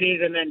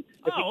excited, and then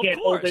if we can't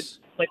hold it,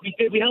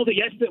 we held it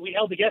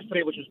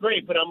yesterday, which was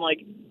great. But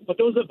but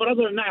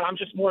other than that, I'm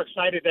just more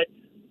excited that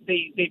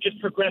they just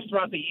progress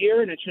throughout the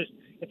year, and it's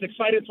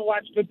exciting to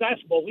watch good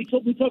basketball. We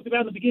talked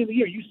about in the beginning of the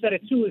year. You said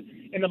it too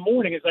in the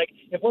morning. It's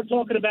if we're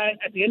talking about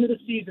at the end of the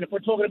season, if we're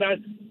talking about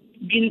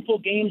meaningful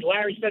games,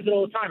 Larry says it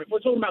all the time. If we're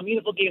talking about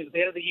meaningful games at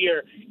the end of the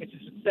year, it's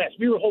a success.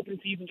 We were hoping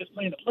to even just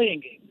play in the playing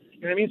game.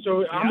 You know what I mean?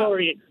 So I'm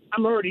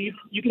already.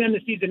 You can end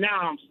the season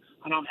now,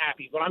 and I'm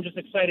happy. But I'm just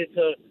excited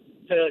to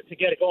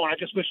get it going. I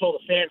just wish all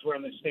the fans were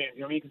in the stands.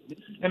 You know what I mean?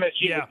 Because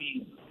MSG would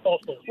be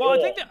awful. Well, I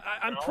think that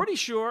I'm pretty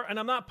sure, and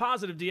I'm not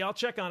positive, D. I'll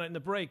check on it in the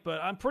break, but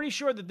I'm pretty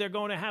sure that they're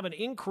going to have an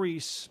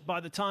increase by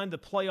the time the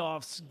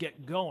playoffs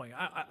get going.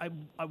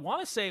 I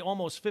want to say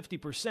almost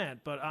 50%,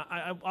 but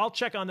I'll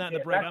check on that in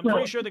the break. I'm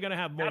pretty sure they're going to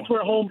have more. That's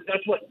where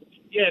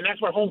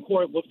home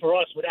court for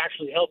us would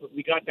actually help if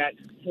we got that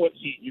 4th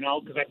seed. You know,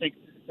 because I think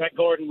that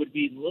Garden would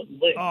be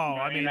lit. Oh,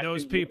 I mean,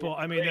 those people.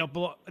 I mean,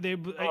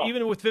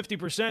 even with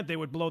 50%, they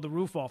would blow the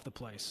roof off the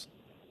place.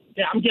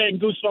 Yeah, I'm getting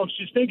goosebumps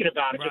just thinking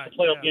about it. Right, just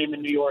a playoff game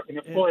in New York, and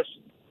of course,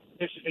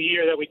 this is the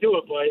year that we do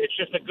it. But it's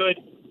just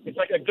it's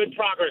like a good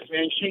progress,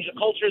 man. You change the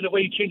culture. The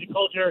way you change the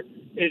culture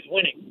is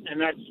winning, and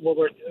that's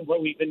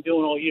what we've been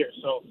doing all year.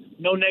 So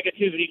no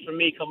negativity from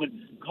me coming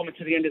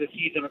to the end of the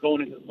season or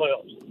going into the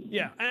playoffs.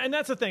 Yeah, and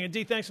that's the thing. And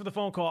D, thanks for the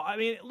phone call. I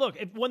mean, look,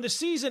 when the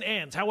season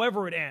ends,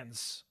 however it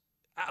ends,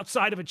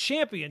 outside of a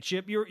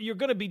championship, you're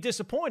going to be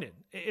disappointed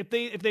if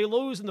they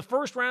lose in the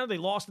first round, they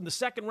lost in the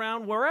second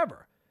round,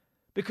 wherever,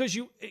 because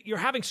you're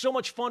having so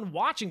much fun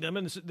watching them,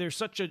 and there's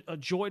such a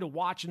joy to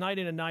watch night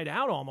in and night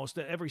out, almost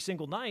every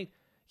single night.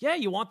 Yeah,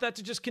 you want that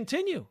to just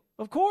continue,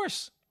 of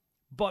course.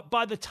 But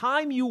by the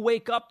time you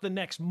wake up the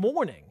next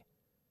morning,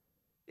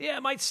 yeah,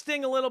 it might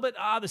sting a little bit.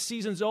 The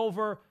season's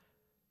over.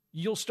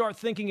 You'll start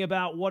thinking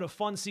about what a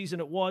fun season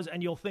it was,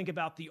 and you'll think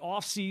about the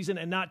off season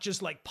and not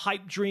just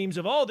pipe dreams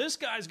of, oh, this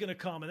guy's going to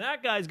come and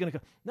that guy's going to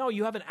come. No,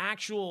 you have an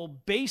actual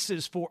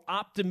basis for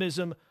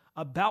optimism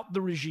about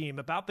the regime,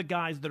 about the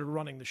guys that are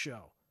running the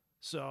show.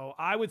 So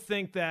I would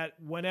think that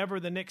whenever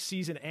the Knicks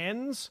season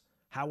ends,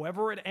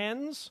 however it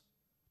ends,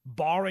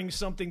 barring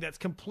something that's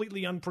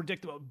completely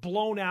unpredictable,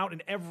 blown out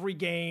in every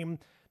game,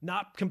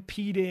 not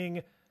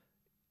competing,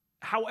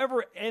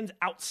 however it ends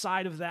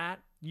outside of that,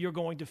 you're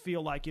going to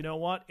feel like, you know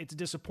what, it's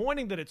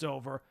disappointing that it's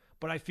over,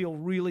 but I feel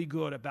really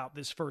good about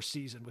this first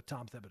season with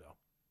Tom Thibodeau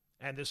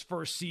and this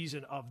first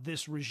season of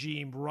this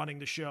regime running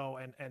the show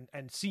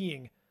and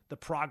seeing the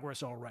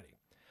progress already.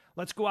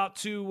 Let's go out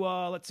to,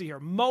 let's see here.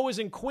 Mo is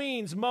in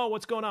Queens. Mo,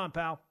 what's going on,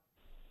 pal?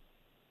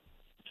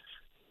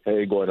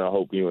 Hey, Gordon, I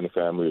hope you and the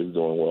family is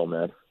doing well,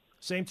 man.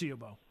 Same to you,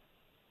 Bo.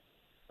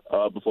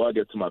 Before I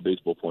get to my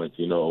baseball points,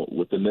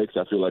 with the Knicks,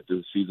 I feel like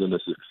this season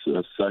is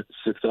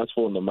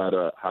successful no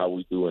matter how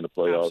we do in the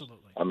playoffs.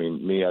 Absolutely. I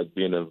mean, me as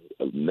being a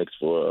Knicks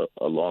for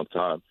a long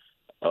time,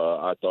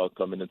 I thought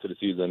coming into the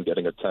season,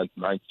 getting a 10th,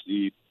 9th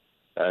seed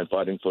and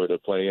fighting for the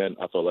play-in,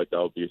 I felt like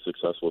that would be a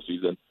successful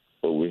season.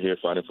 But we're here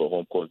fighting for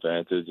home court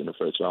advantage in the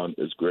first round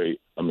is great.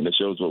 I mean, it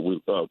shows what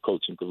we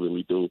coaching can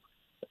really do,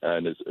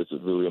 and it's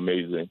really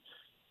amazing.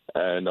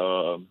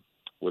 And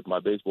with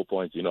my baseball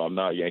points, I'm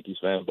not a Yankees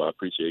fan, but I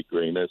appreciate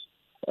greatness.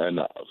 And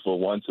for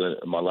once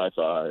in my life,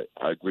 I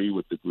agree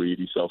with the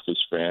greedy, selfish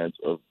fans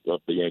of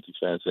the Yankees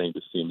fans saying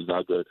this team is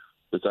not good.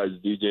 Besides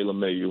DJ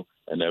LeMahieu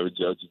and Aaron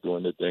Judge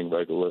doing their thing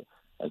regular,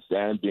 and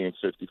Stan being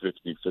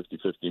 50-50,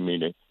 50-50,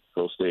 meaning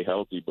he'll stay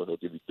healthy, but he'll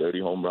give you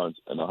 30 home runs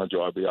and 100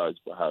 RBIs,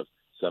 but have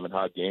 7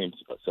 hot games,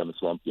 7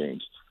 slump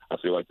games. I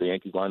feel like the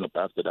Yankees lineup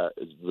after that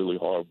is really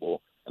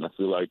horrible, and I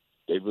feel like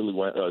they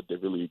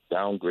really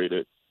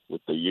downgraded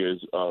with the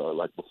years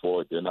like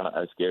before. They're not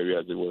as scary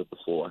as they were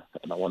before,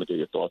 and I want to get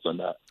your thoughts on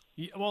that.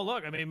 Yeah, well,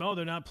 look, I mean, Mo,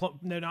 they're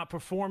not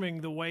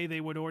performing the way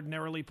they would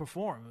ordinarily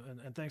perform,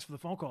 and thanks for the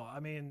phone call. I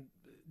mean,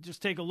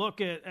 just take a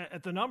look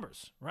at the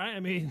numbers, right? I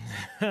mean,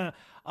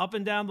 up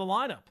and down the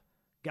lineup,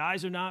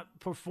 guys are not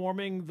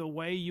performing the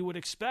way you would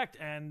expect,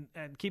 and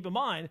keep in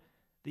mind,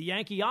 the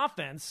Yankee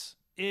offense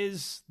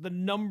is the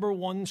number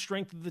one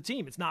strength of the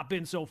team. It's not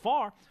been so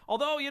far,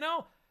 although,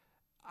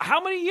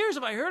 how many years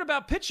have I heard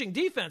about pitching,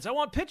 defense? I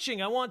want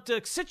pitching. I want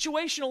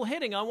situational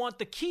hitting. I want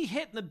the key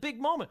hit in the big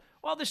moment.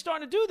 Well, they're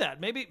starting to do that.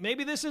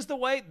 Maybe this is the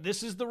way.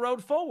 This is the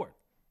road forward.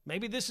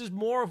 Maybe this is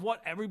more of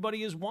what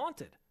everybody has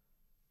wanted.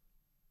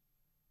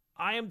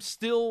 I am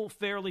still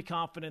fairly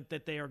confident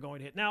that they are going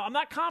to hit. Now, I'm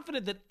not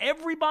confident that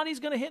everybody's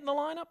going to hit in the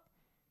lineup.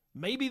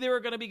 Maybe there are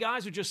going to be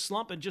guys who just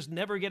slump and just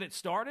never get it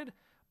started.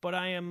 But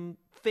I am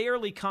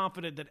fairly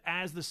confident that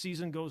as the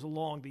season goes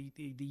along,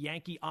 the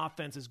Yankee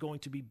offense is going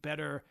to be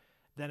better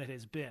than it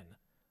has been.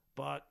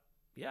 But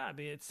yeah, I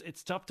mean,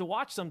 it's tough to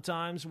watch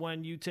sometimes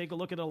when you take a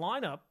look at a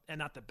lineup, and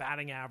not the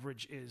batting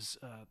average is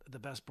the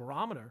best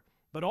barometer,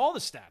 but all the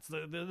stats,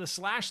 the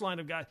slash line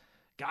of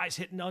guys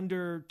hitting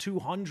under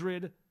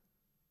 200.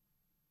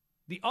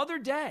 The other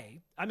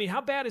day, I mean,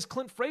 how bad has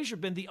Clint Frazier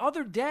been? The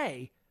other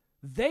day,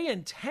 they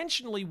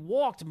intentionally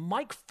walked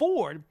Mike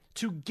Ford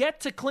to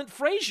get to Clint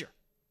Frazier.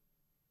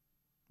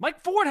 Mike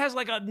Ford has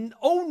like a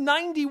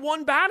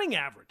 091 batting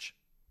average.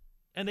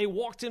 And they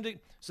walked him to.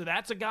 So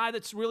that's a guy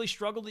that's really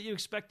struggled that you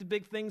expected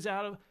big things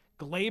out of.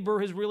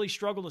 Glaber has really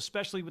struggled,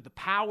 especially with the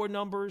power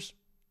numbers.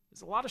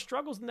 There's a lot of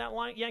struggles in that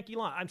Yankee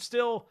line.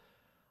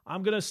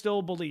 I'm going to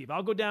still believe.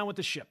 I'll go down with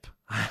the ship.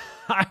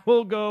 I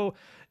will go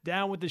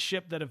down with the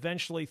ship that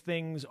eventually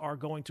things are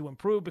going to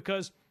improve,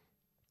 because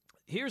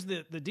here's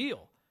the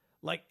deal.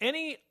 Like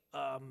any,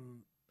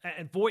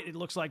 and Voit, it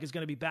looks like, is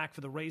going to be back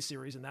for the Rays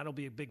series, and that'll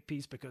be a big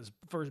piece because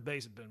first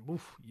base has been,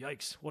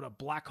 yikes, what a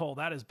black hole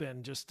that has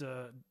been. Just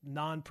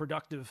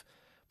non-productive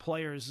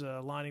players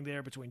lining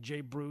there between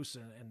Jay Bruce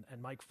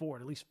and Mike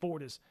Ford. At least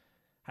Ford has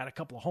had a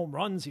couple of home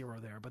runs here or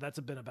there, but that's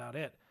been about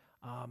it.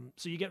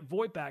 So you get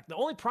Voit back. The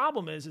only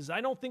problem is I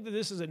don't think that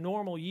this is a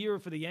normal year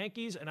for the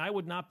Yankees, and I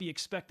would not be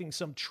expecting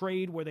some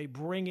trade where they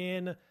bring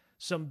in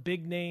some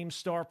big-name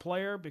star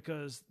player,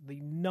 because the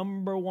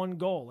number one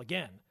goal,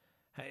 again,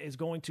 is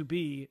going to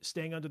be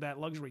staying under that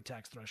luxury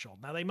tax threshold.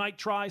 Now, they might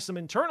try some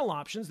internal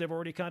options. They've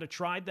already kind of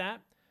tried that.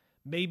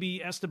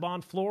 Maybe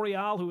Esteban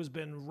Florial, who has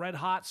been red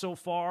hot so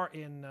far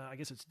in, I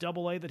guess it's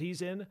Double-A that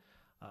he's in.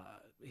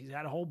 He's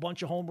had a whole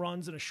bunch of home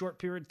runs in a short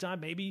period of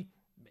time. Maybe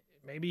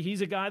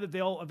he's a guy that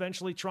they'll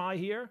eventually try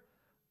here.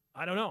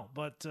 I don't know,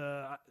 but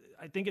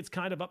I think it's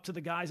kind of up to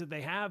the guys that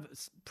they have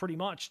pretty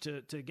much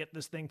to get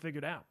this thing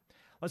figured out.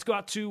 Let's go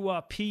out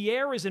to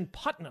Pierre is in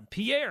Putnam.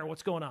 Pierre,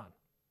 what's going on?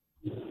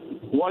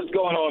 What's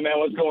going on, man?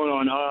 What's going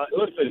on?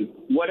 Listen,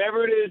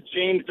 whatever it is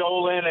James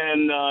Dolan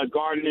and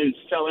Garden is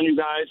selling you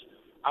guys,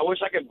 I wish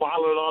I could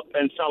bottle it up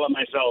and sell it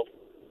myself.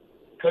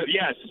 Because,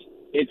 yes,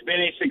 it's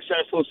been a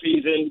successful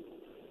season.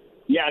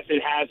 Yes,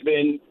 it has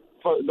been.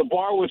 The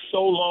bar was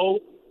so low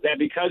that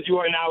because you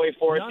are now a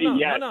fourth seed,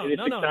 it is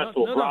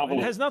successful. Bravo.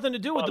 It has nothing to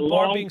do with the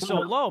bar being so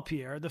low,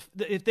 Pierre.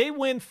 If they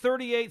win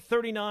 38,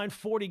 39,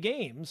 40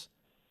 games,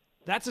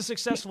 that's a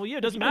successful year.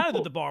 It doesn't matter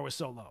that the bar was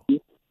so low.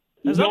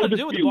 It has nothing to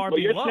do with the bar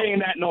being low. But you're saying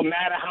that no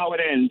matter how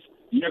it ends,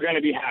 you're going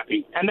to be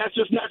happy. And that's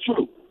just not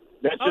true.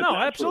 That's just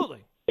not absolutely.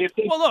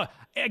 True. Well, look,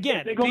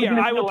 again, Pierre,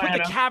 I will put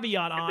the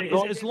caveat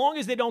on, as long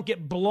as they don't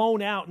get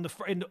blown out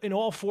in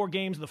all 4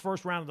 games of the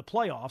first round of the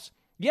playoffs,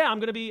 I'm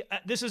going to be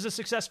this is a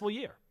successful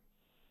year.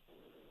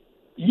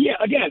 Yeah,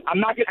 again,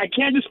 I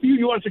can't dispute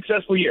you on a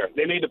successful year.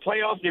 They made the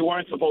playoffs, they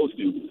weren't supposed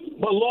to.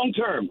 But long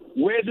term,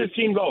 where's this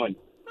team going?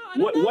 I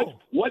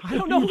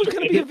don't know who's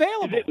going to be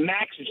available. Is it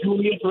Max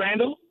Julius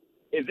Randle?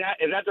 Is that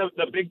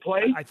the big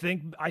play? I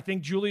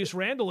think Julius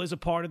Randle is a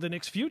part of the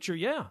Knicks' future,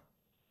 yeah.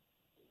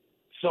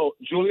 So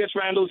Julius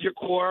Randle's your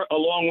core,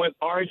 along with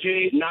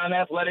RJ,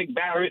 non-athletic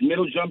Barrett,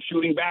 middle jump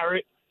shooting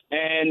Barrett,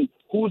 and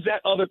who's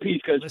that other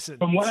piece? Because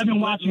from what I've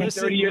been watching for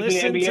 30 years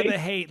in the NBA, listen to the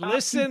hate.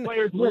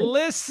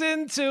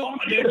 Listen to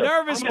they're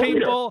nervous,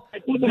 people.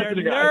 They're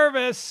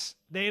nervous.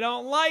 They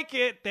don't like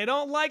it. They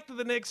don't like that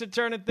the Knicks are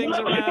turning things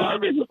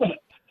around.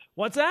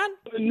 What's that?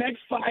 For the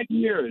next 5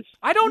 years.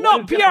 I don't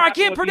know, Pierre. I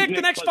can't predict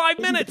the next 5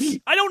 minutes.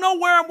 I don't know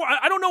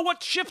I don't know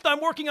what shift I'm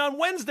working on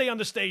Wednesday on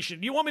the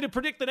station. You want me to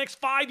predict the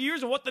next 5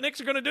 years of what the Knicks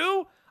are going to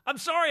do? I'm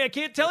sorry, I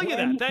can't tell you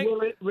that.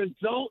 Will it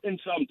result in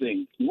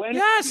something?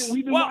 Yes.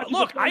 Well,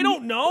 look, I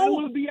don't know.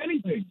 Will it be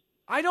anything?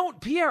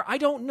 Pierre, I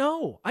don't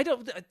know.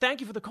 Thank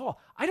you for the call.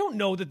 I don't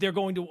know that they're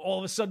going to all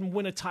of a sudden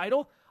win a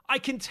title. I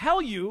can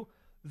tell you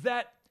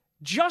that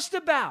just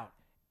about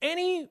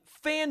any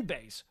fan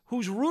base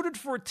who's rooted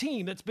for a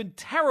team that's been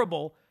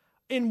terrible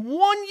in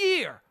 1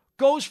 year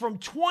goes from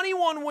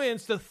 21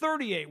 wins to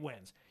 38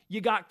 wins.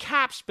 You got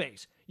cap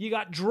space. You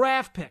got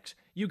draft picks.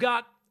 You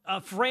got a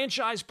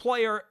franchise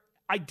player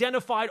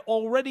identified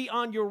already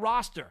on your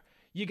roster.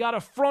 You got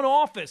a front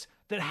office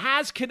that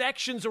has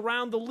connections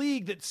around the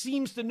league that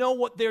seems to know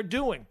what they're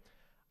doing.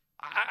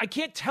 I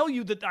can't tell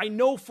you that I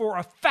know for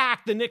a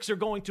fact the Knicks are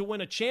going to win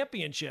a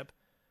championship,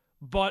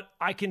 but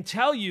I can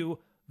tell you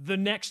the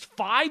next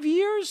 5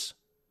 years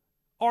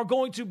are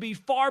going to be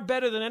far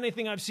better than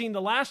anything I've seen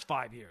the last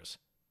 5 years.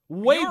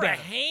 You're better. A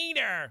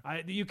hater.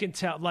 You can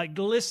tell. Like,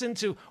 listen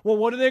to, well,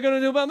 what are they going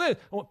to do about this?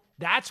 Well,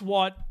 that's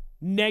what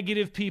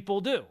negative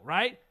people do,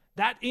 right?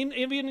 That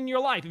even in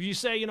your life, if you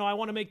say, I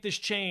want to make this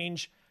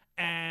change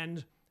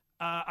and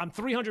I'm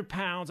 300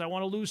 pounds, I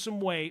want to lose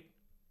some weight,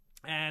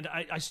 and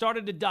I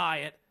started a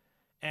diet,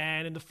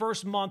 and in the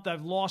first month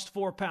I've lost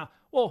 4 pounds.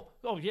 Well,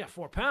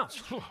 4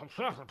 pounds.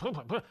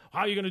 How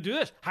are you going to do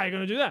this? How are you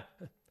going to do that?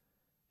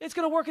 It's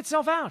going to work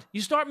itself out.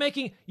 You start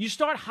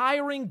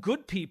hiring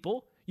good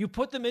people. You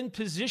put them in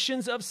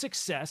positions of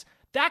success.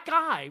 That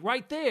guy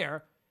right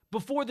there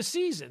before the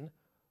season,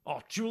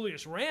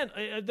 Julius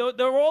Randle,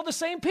 they're all the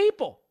same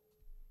people.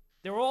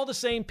 They're all the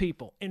same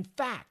people. In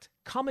fact,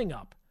 coming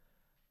up,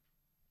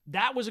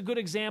 that was a good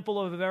example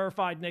of a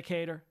verified Knick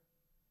hater.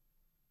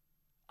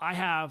 I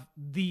have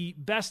the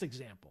best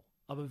example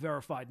of a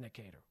verified Knick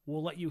hater.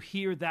 We'll let you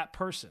hear that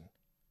person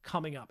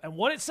coming up and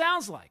what it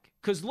sounds like.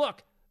 Because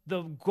look,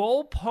 the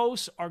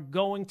goalposts are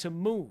going to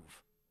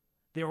move.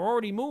 They're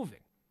already moving.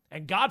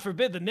 And God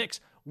forbid the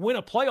Knicks win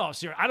a playoff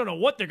series. I don't know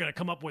what they're going to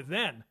come up with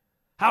then.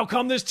 How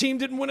come this team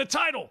didn't win a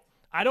title?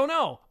 I don't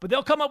know. But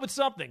they'll come up with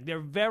something. They're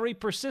very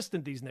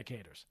persistent, these Knick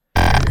haters.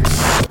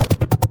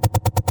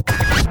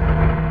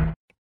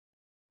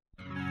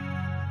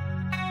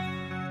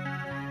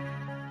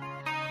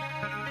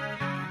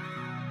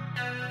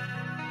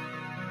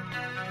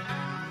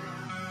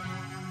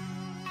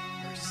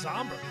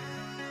 Somber.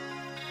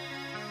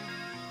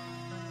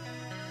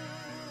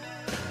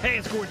 Hey,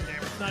 it's Gordon Damer.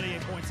 It's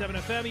 98.7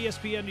 FM,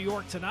 ESPN New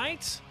York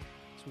tonight. So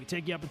we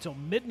take you up until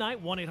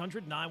midnight.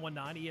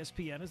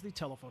 1-800-919-ESPN is the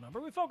telephone number.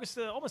 We focused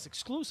almost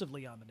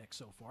exclusively on the Knicks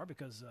so far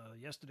because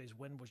yesterday's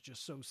win was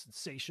just so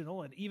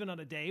sensational. And even on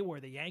a day where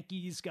the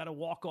Yankees got a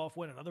walk-off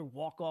win, another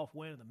walk-off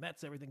win, and the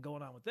Mets, everything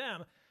going on with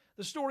them,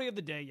 the story of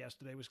the day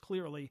yesterday was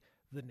clearly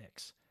the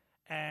Knicks.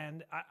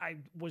 And I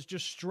was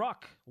just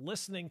struck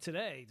listening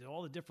today to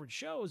all the different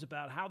shows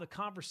about how the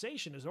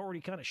conversation has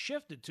already kind of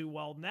shifted to,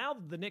 well, now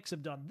that the Knicks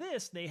have done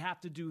this, they have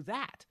to do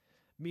that,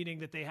 meaning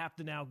that they have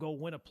to now go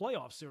win a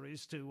playoff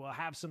series to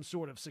have some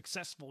sort of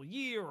successful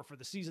year or for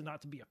the season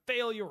not to be a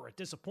failure or a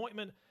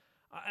disappointment.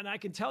 And I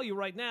can tell you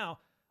right now,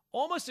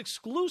 almost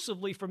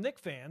exclusively from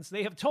Knicks fans,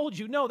 they have told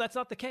you, no, that's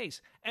not the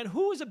case. And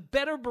who is a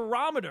better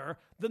barometer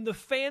than the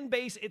fan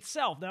base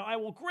itself? Now, I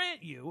will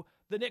grant you,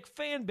 the Knicks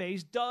fan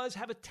base does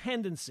have a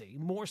tendency,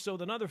 more so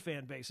than other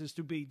fan bases,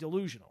 to be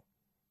delusional.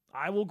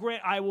 I will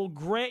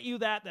grant you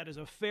that. That is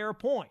a fair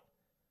point.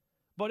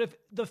 But if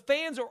the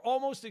fans are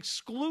almost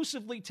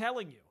exclusively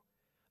telling you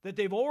that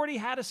they've already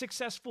had a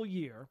successful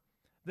year,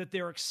 that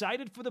they're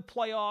excited for the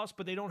playoffs,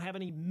 but they don't have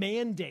any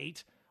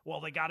mandate, well,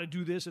 they got to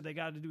do this or they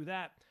got to do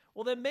that,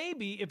 well, then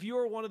maybe if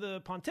you're one of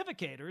the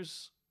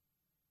pontificators,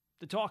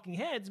 the talking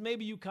heads,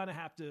 maybe you kind of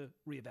have to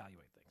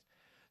reevaluate things.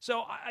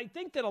 So I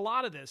think that a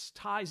lot of this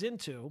ties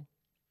into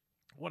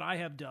what I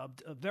have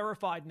dubbed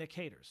verified Knick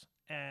haters.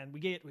 And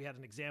we had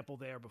an example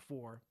there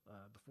before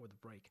the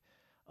break,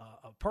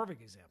 a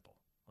perfect example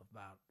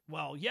about,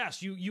 well,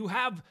 yes, you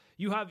have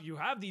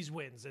these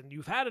wins and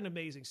you've had an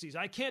amazing season.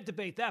 I can't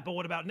debate that, but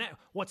what about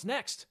what's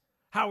next?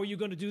 How are you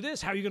going to do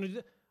this? How are you going to do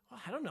that?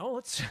 Well, I don't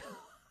know.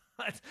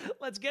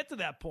 Let's get to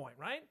that point,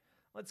 right?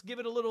 Let's give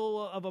it a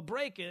little of a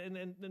break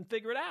and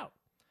figure it out.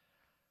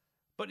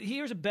 But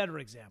here's a better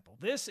example.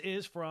 This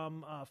is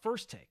from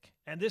First Take,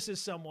 and this is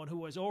someone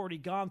who has already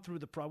gone through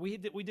we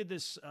did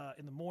this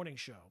in the morning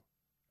show,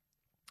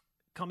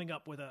 coming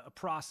up with a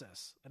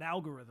process, an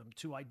algorithm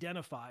to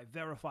identify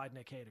verified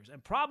Knick haters.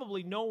 And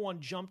probably no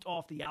one jumped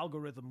off the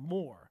algorithm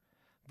more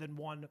than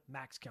one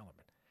Max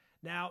Kellerman.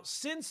 Now,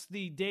 since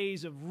the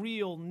days of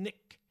real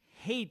Knick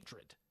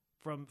hatred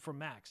from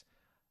Max,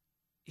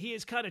 he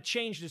has kind of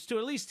changed his tune.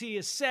 At least he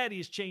has said he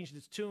has changed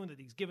his tune, that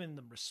he's given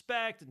them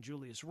respect. And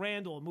Julius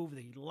Randle, a move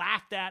that he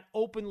laughed at,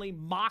 openly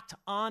mocked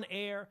on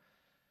air.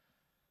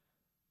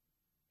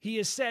 He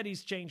has said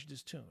he's changed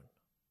his tune.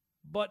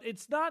 But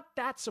it's not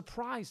that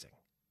surprising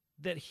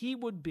that he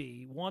would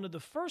be one of the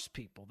first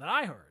people that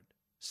I heard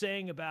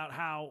saying about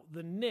how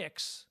the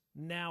Knicks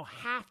now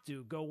have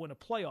to go win a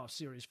playoff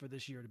series for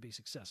this year to be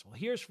successful.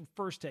 Here's from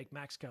First Take,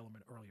 Max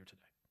Kellerman, earlier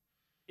today.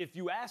 If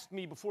you asked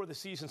me before the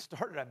season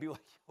started, I'd be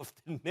like, if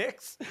the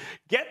Knicks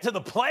get to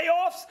the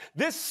playoffs,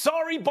 this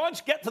sorry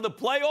bunch get to the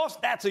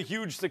playoffs, that's a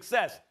huge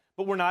success.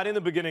 But we're not in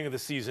the beginning of the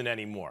season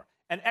anymore.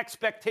 And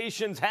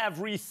expectations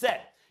have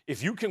reset.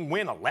 If you can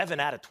win 11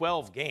 out of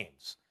 12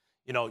 games,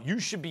 you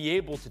should be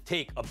able to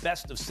take a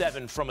best of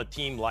 7 from a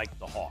team like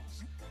the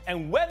Hawks.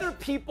 And whether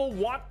people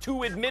want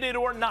to admit it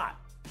or not,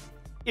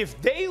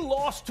 if they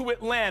lost to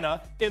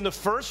Atlanta in the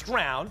first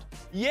round,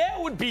 it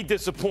would be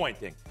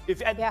disappointing.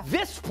 If at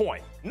this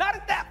point, not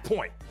at that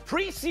point,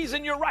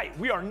 preseason, you're right,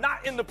 we are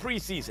not in the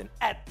preseason.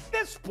 At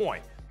this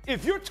point,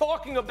 if you're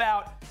talking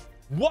about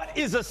what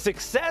is a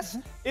success,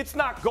 it's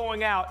not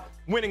going out,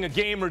 winning a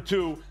game or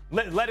two,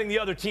 letting the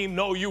other team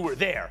know you were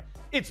there.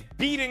 It's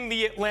beating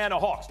the Atlanta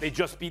Hawks. They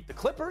just beat the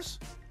Clippers.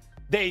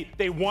 They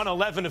won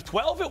 11 of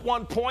 12 at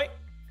one point.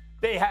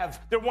 They're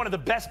one of the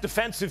best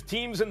defensive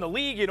teams in the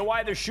league. You know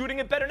why they're shooting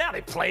it better now?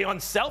 They play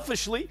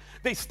unselfishly.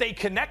 They stay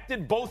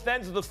connected both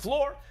ends of the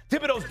floor.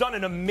 Thibodeau's done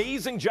an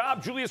amazing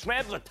job. Julius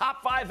Randle's a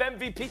top 5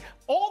 MVP.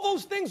 All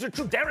those things are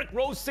true. Derrick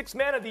Rose, 6th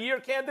Man of the Year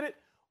candidate.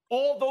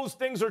 All those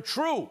things are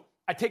true.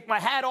 I take my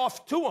hat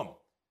off to them.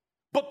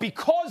 But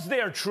because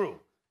they're true,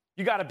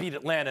 you got to beat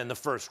Atlanta in the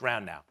first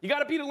round now. You got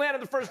to beat Atlanta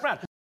in the first round.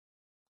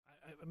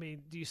 I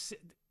mean, do you see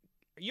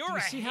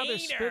hater. How they're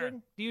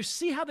spinning? Do you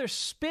see how they're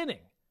spinning?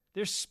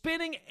 They're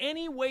spinning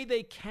any way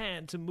they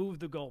can to move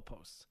the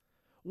goalposts.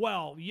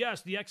 Well,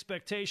 yes, the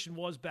expectation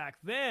was back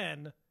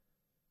then.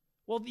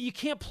 Well, you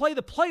can't play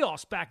the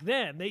playoffs back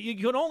then. You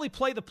can only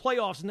play the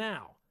playoffs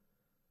now.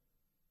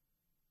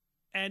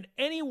 And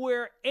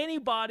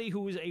anybody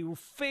who is a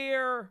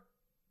fair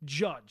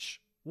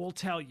judge will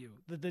tell you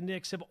that the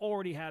Knicks have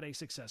already had a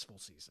successful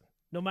season.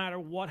 No matter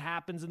what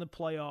happens in the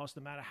playoffs,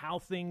 no matter how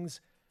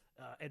things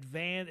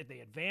advance, if they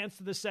advance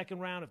to the second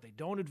round, if they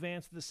don't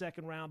advance to the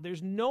second round,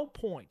 there's no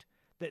point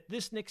that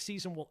this Knicks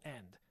season will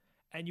end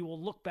and you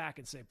will look back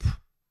and say,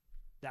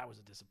 that was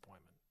a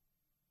disappointment.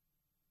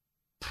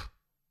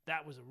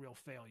 That was a real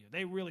failure.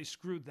 They really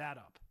screwed that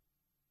up.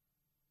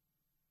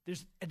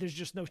 There's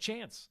just no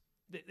chance.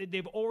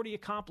 They've already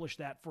accomplished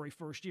that for a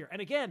first year.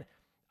 And again,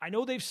 I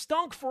know they've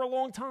stunk for a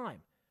long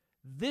time.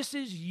 This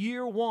is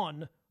year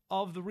one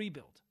of the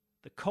rebuild.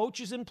 The coach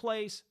is in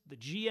place. The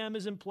GM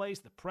is in place.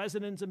 The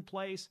president's in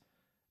place.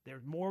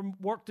 There's more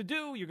work to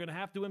do. You're going to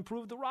have to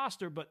improve the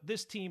roster, but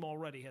this team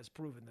already has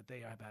proven that they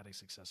have had a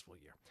successful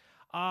year.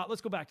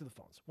 Let's go back to the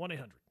phones.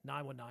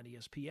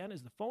 1-800-919-ESPN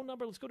is the phone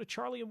number. Let's go to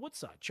Charlie in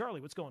Woodside.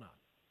 Charlie, what's going on?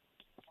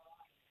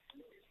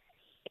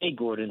 Hey,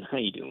 Gordon. How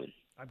you doing?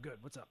 I'm good.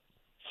 What's up?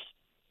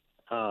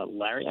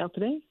 Larry out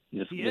today? He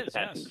is,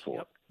 yes.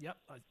 Before. Yep.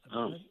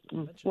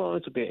 Well,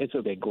 it's okay. It's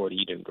okay, Gordon.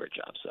 You're doing a great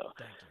job. So,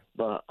 thank you.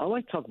 But I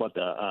like to talk about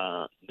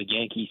the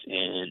Yankees,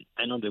 and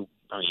I know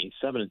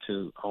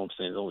 7-2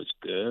 homestand is always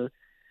good,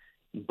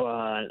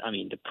 but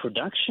the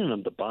production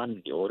of the bottom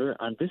of the order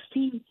on this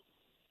team,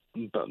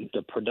 but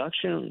the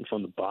production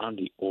from the bottom of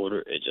the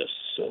order is just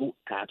so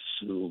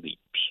absolutely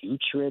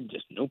putrid.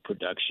 Just no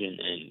production,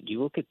 and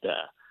you look at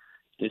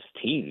this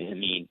team.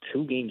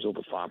 2 games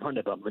over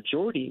 500, but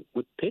majority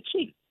with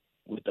pitching.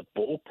 With the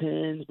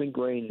bullpen's been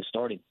great, and the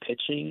starting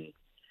pitching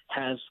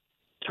has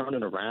turned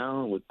it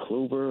around with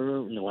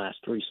Kluber in the last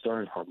 3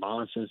 starting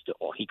Herman since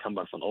he come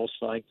back from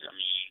All-Star.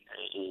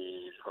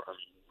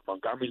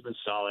 Montgomery's been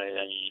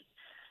solid.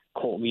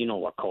 Cole, you know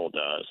what Cole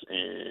does,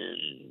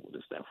 and what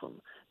is that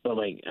from? But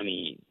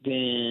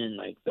then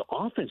the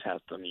offense has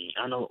to.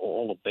 I know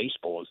all of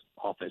baseball's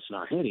offense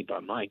not hitting,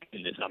 but my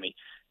goodness,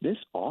 this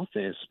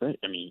offense.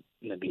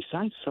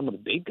 Besides some of the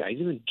big guys,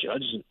 even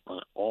Judge's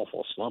an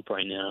awful slump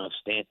right now.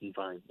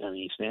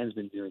 Stanton's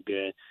been doing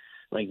good.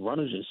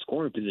 Runners in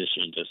scoring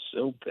position just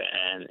so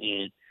bad,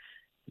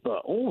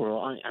 but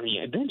overall,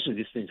 eventually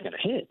this thing's gonna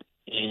hit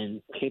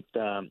and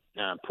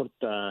put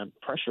the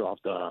pressure off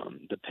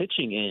the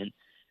pitching. And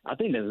I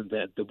think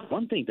that the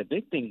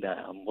big thing that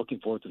I'm looking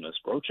forward to in this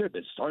road trip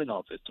is starting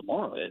off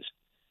tomorrow is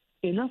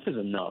enough is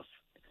enough.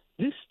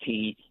 This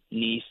team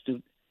needs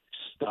to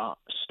stop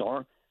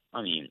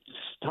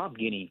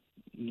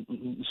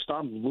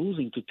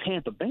losing to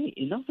Tampa Bay.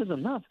 Enough is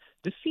enough.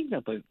 This team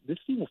will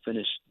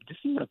finish. This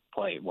team will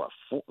play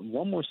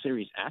one more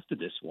series after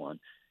this one,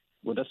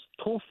 with a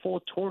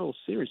 4 total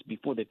series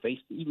before they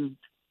even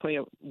play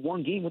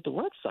one game with the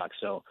Red Sox.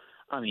 So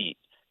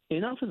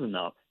enough is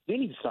enough. They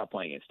need to stop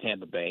playing against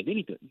Tampa Bay.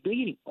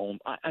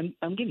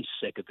 I'm getting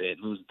sick of it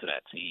losing to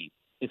that team.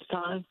 It's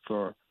time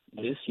for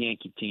this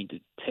Yankee team to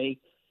take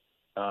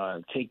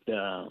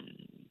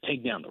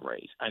down the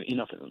Rays.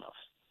 Enough is enough.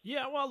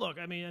 Yeah, well, look,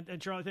 I mean,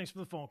 and Charlie, thanks for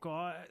the phone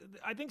call.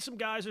 I think some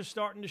guys are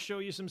starting to show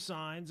you some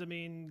signs. I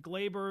mean,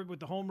 Glaber with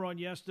the home run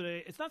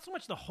yesterday. It's not so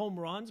much the home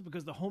runs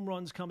because the home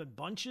runs come in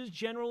bunches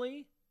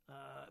generally,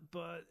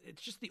 but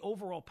it's just the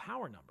overall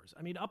power numbers.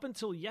 I mean, up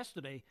until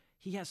yesterday,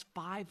 he has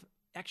 5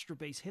 extra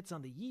base hits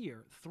on the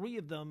year, 3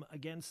 of them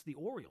against the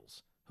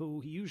Orioles, who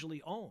he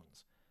usually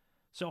owns.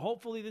 So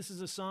hopefully this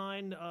is a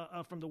sign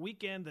from the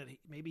weekend that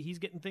maybe he's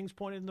getting things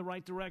pointed in the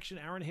right direction.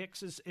 Aaron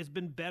Hicks has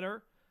been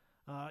better.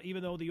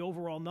 Even though the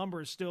overall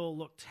numbers still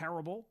look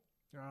terrible.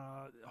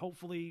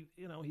 Hopefully,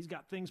 he's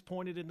got things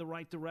pointed in the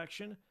right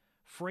direction.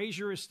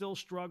 Frazier is still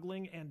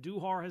struggling, and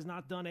Duhar has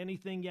not done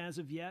anything as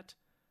of yet.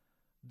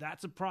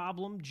 That's a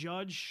problem.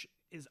 Judge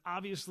is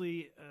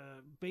obviously,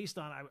 based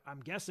on,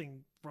 I'm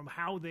guessing, from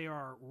how they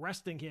are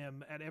resting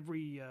him at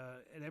every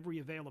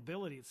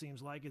availability, it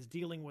seems like, is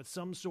dealing with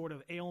some sort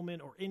of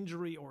ailment or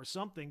injury or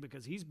something,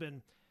 because he's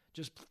been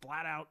just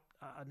flat out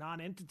a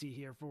non-entity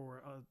here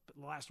for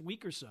the last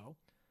week or so.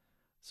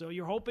 So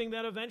you're hoping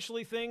that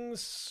eventually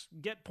things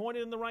get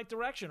pointed in the right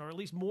direction, or at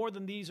least more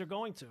than these are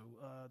going to,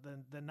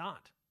 than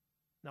not.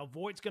 Now,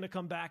 Voigt's going to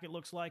come back, it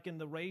looks like, in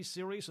the Rays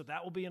series, so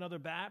that will be another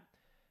bat.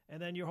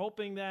 And then you're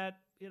hoping that,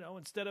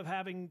 instead of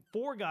having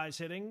 4 guys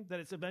hitting, that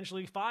it's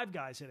eventually 5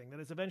 guys hitting,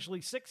 that it's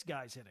eventually 6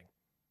 guys hitting.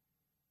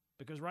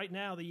 Because right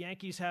now the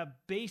Yankees have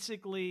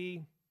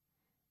basically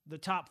the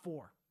top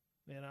 4,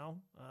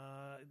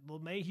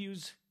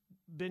 LeMahieu's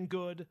been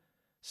good.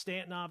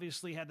 Stanton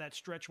obviously had that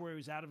stretch where he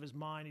was out of his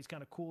mind. He's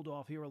kind of cooled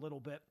off here a little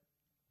bit.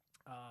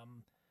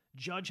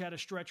 Judge had a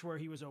stretch where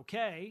he was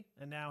okay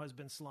and now has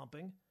been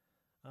slumping.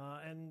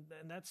 And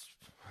that's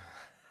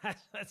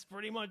that's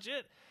pretty much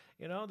it.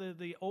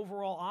 The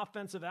overall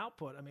offensive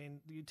output. I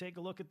mean, you take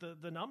a look at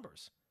the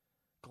numbers.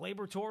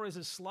 Glaber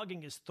Torres'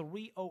 slugging is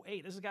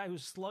 .308. This is a guy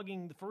who's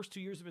slugging the first 2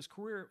 years of his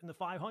career in the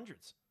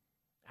 500s,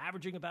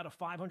 averaging about a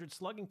 500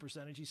 slugging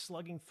percentage. He's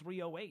slugging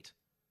 .308.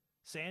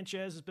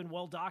 Sanchez has been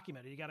well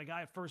documented. You got a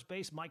guy at first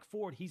base, Mike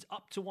Ford. He's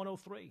up to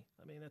 103.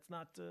 I mean, that's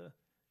not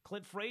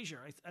Clint Frazier.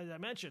 As I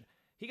mentioned,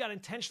 he got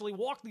intentionally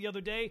walked the other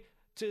day.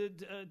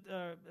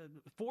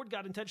 Ford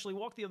got intentionally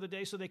walked the other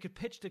day so they could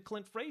pitch to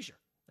Clint Frazier.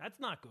 That's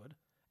not good.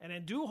 And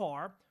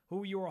Andujar,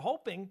 who you were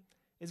hoping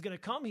is going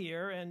to come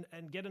here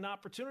and get an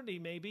opportunity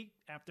maybe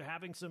after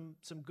having some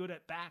good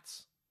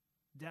at-bats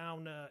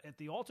down at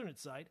the alternate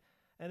site.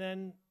 And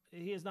then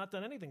he has not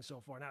done anything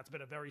so far. Now, it's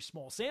been a very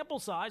small sample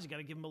size. You got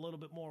to give him a little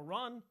bit more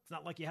run. It's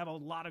not like you have a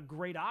lot of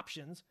great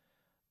options,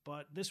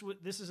 but this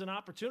is an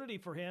opportunity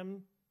for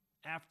him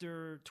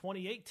after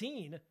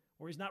 2018,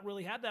 where he's not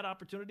really had that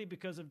opportunity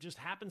because of just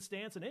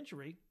happenstance and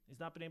injury.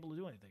 He's not been able to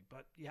do anything,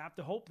 but you have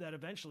to hope that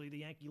eventually the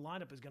Yankee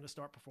lineup is going to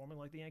start performing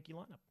like the Yankee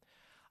lineup.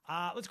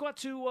 Let's go out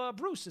to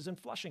Bruce is in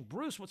Flushing.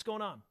 Bruce, what's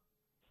going on?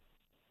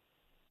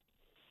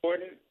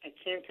 Gordon, I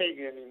can't take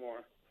it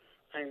anymore.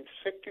 I'm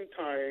sick and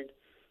tired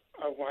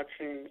of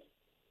watching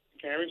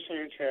Gary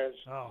Sanchez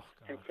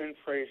and Clint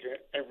Frazier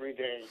every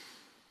day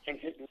and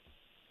hitting.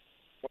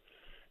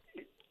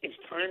 It's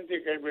time to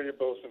get rid of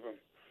both of them.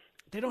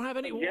 They don't have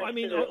any. I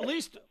mean, at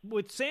least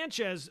with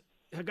Sanchez,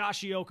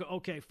 Higashioka,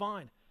 okay,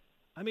 fine.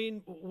 I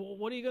mean,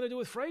 what are you going to do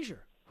with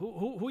Frazier?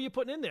 Who are you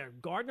putting in there?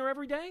 Gardner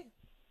every day?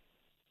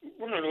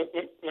 Well, no,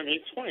 let me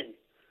explain.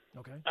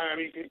 Okay.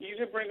 You can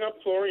either bring up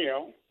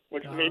Florial,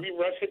 which maybe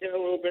rush it in a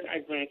little bit, I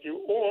grant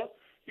you, or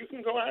you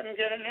can go out and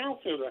get an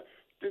outfielder.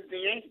 There's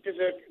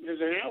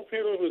an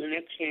outfielder who's an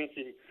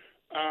ex-Yankee,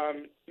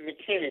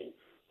 McKinney,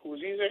 who's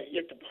either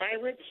at the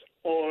Pirates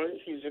or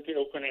he's at the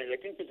Oakland A's.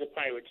 I think it's the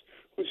Pirates,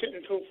 who's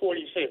hitting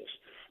 246.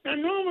 Now,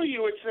 normally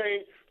you would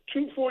say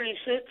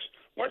 246,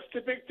 what's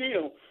the big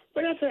deal?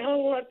 But that's a hell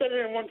of a lot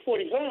better than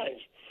 145.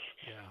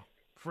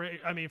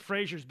 Yeah.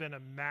 Frazier's been a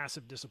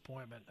massive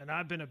disappointment, and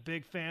I've been a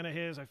big fan of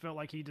his. I felt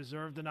like he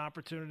deserved an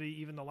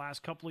opportunity even the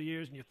last couple of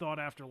years, and you thought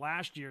after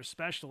last year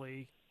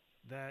especially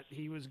that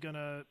he was going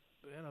to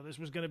 – this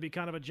was going to be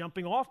kind of a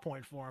jumping off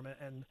point for him,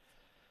 and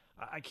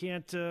I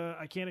can't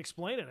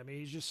explain it. I mean,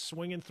 he's just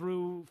swinging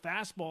through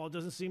fastball. It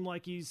doesn't seem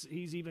like he's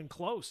even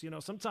close.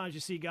 Sometimes you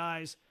see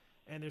guys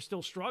and they're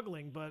still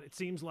struggling, but it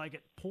seems like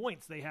at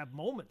points they have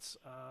moments.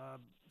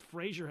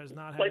 Frazier has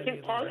not had any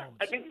of those moments.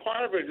 I think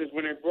part of it is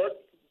when they brought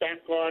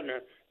back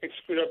Gardner, it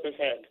screwed up his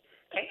head.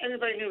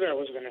 Everybody knew that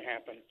was going to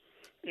happen.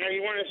 Now,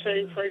 you want to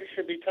say Frazier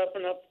should be tough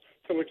enough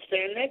to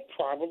withstand that?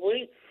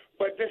 Probably.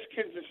 But this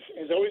kid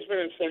has always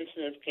been a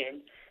sensitive kid,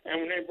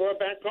 and when they brought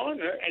back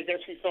Gardner, I guess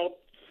he felt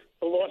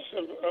a loss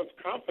of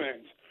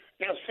confidence.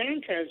 Now,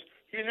 Sanchez,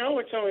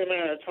 it's only a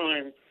matter of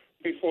time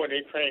before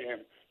they trade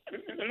him.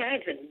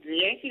 Imagine, the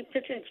Yankee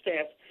pitching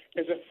staff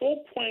is a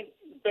full point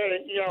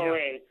better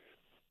ERA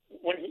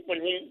when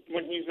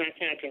he's not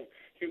catching.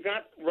 You've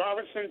got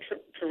Robinson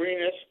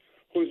Chirinos,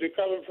 who's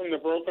recovered from the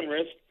broken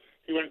wrist.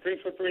 He went 3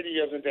 for 3 the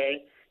other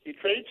day. You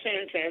trade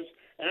Sanchez,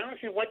 and I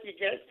don't know what you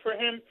get for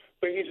him,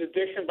 but he's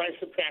addition by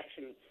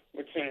subtraction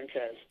with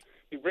Sanchez.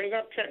 You bring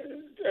up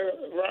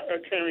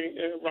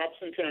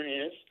Robinson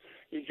Chirinos.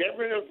 You get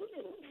rid of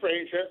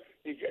Frazier.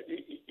 You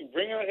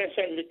bring in, like I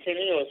said,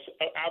 McKinney or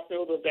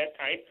outfield of that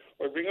type,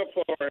 or bring up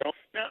Florial.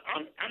 Now,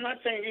 I'm not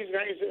saying these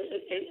guys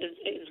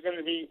is going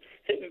to be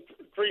hitting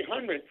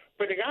 300,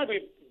 but they got to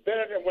be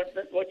better than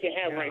what you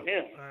have right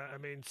now.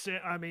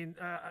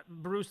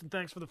 Bruce, and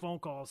thanks for the phone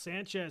call.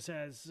 Sanchez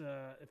has,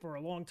 for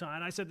a long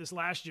time, I said this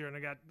last year, and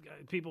I got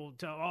people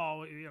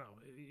tell,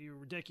 you're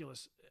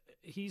ridiculous.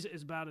 He's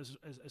about as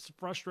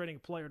frustrating a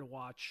player to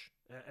watch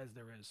as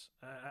there is.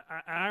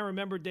 I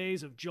remember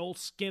days of Joel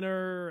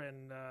Skinner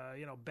and,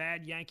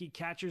 bad Yankee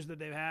catchers that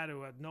they've had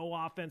who had no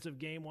offensive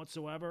game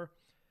whatsoever.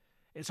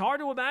 It's hard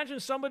to imagine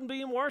someone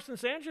being worse than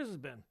Sanchez has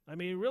been. I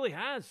mean, it really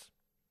has.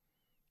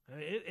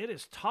 It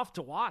is tough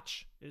to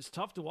watch. It's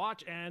tough to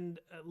watch, and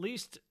at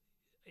least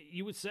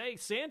you would say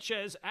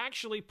Sanchez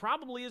actually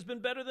probably has been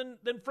better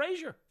than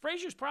Frazier.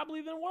 Frazier's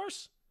probably been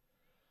worse.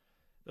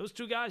 Those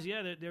two guys,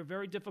 they're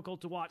very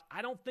difficult to watch.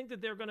 I don't think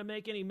that they're going to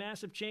make any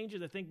massive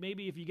changes. I think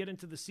maybe if you get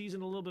into the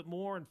season a little bit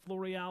more and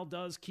Florial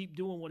does keep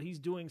doing what he's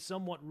doing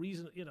somewhat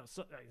reasonable, he's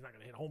not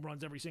going to hit home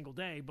runs every single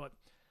day, but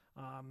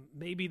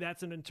maybe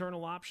that's an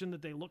internal option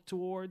that they look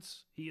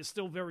towards. He is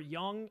still very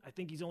young. I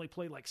think he's only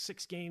played like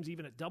 6 games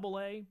even at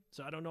AA,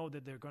 so I don't know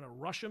that they're going to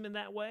rush him in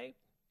that way.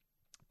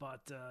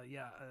 But,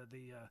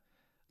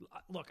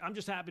 look, I'm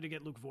just happy to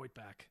get Luke Voit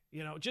back.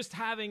 Just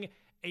having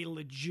a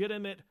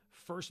legitimate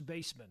first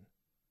baseman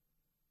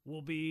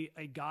will be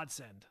a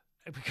godsend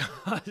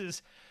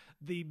because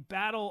the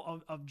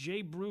battle of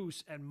Jay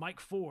Bruce and Mike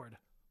Ford,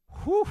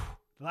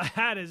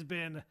 that has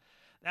been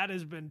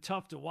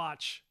tough to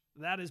watch.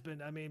 That has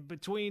been,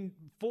 between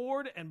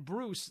Ford and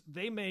Bruce,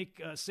 they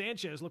make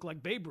Sanchez look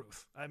like Babe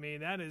Ruth.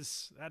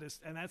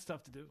 That's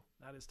tough to do.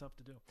 That is tough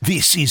to do.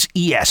 This is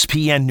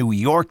ESPN New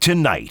York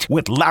Tonight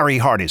with Larry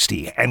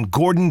Hardesty and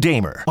Gordon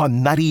Damer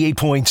on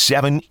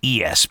 98.7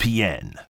 ESPN.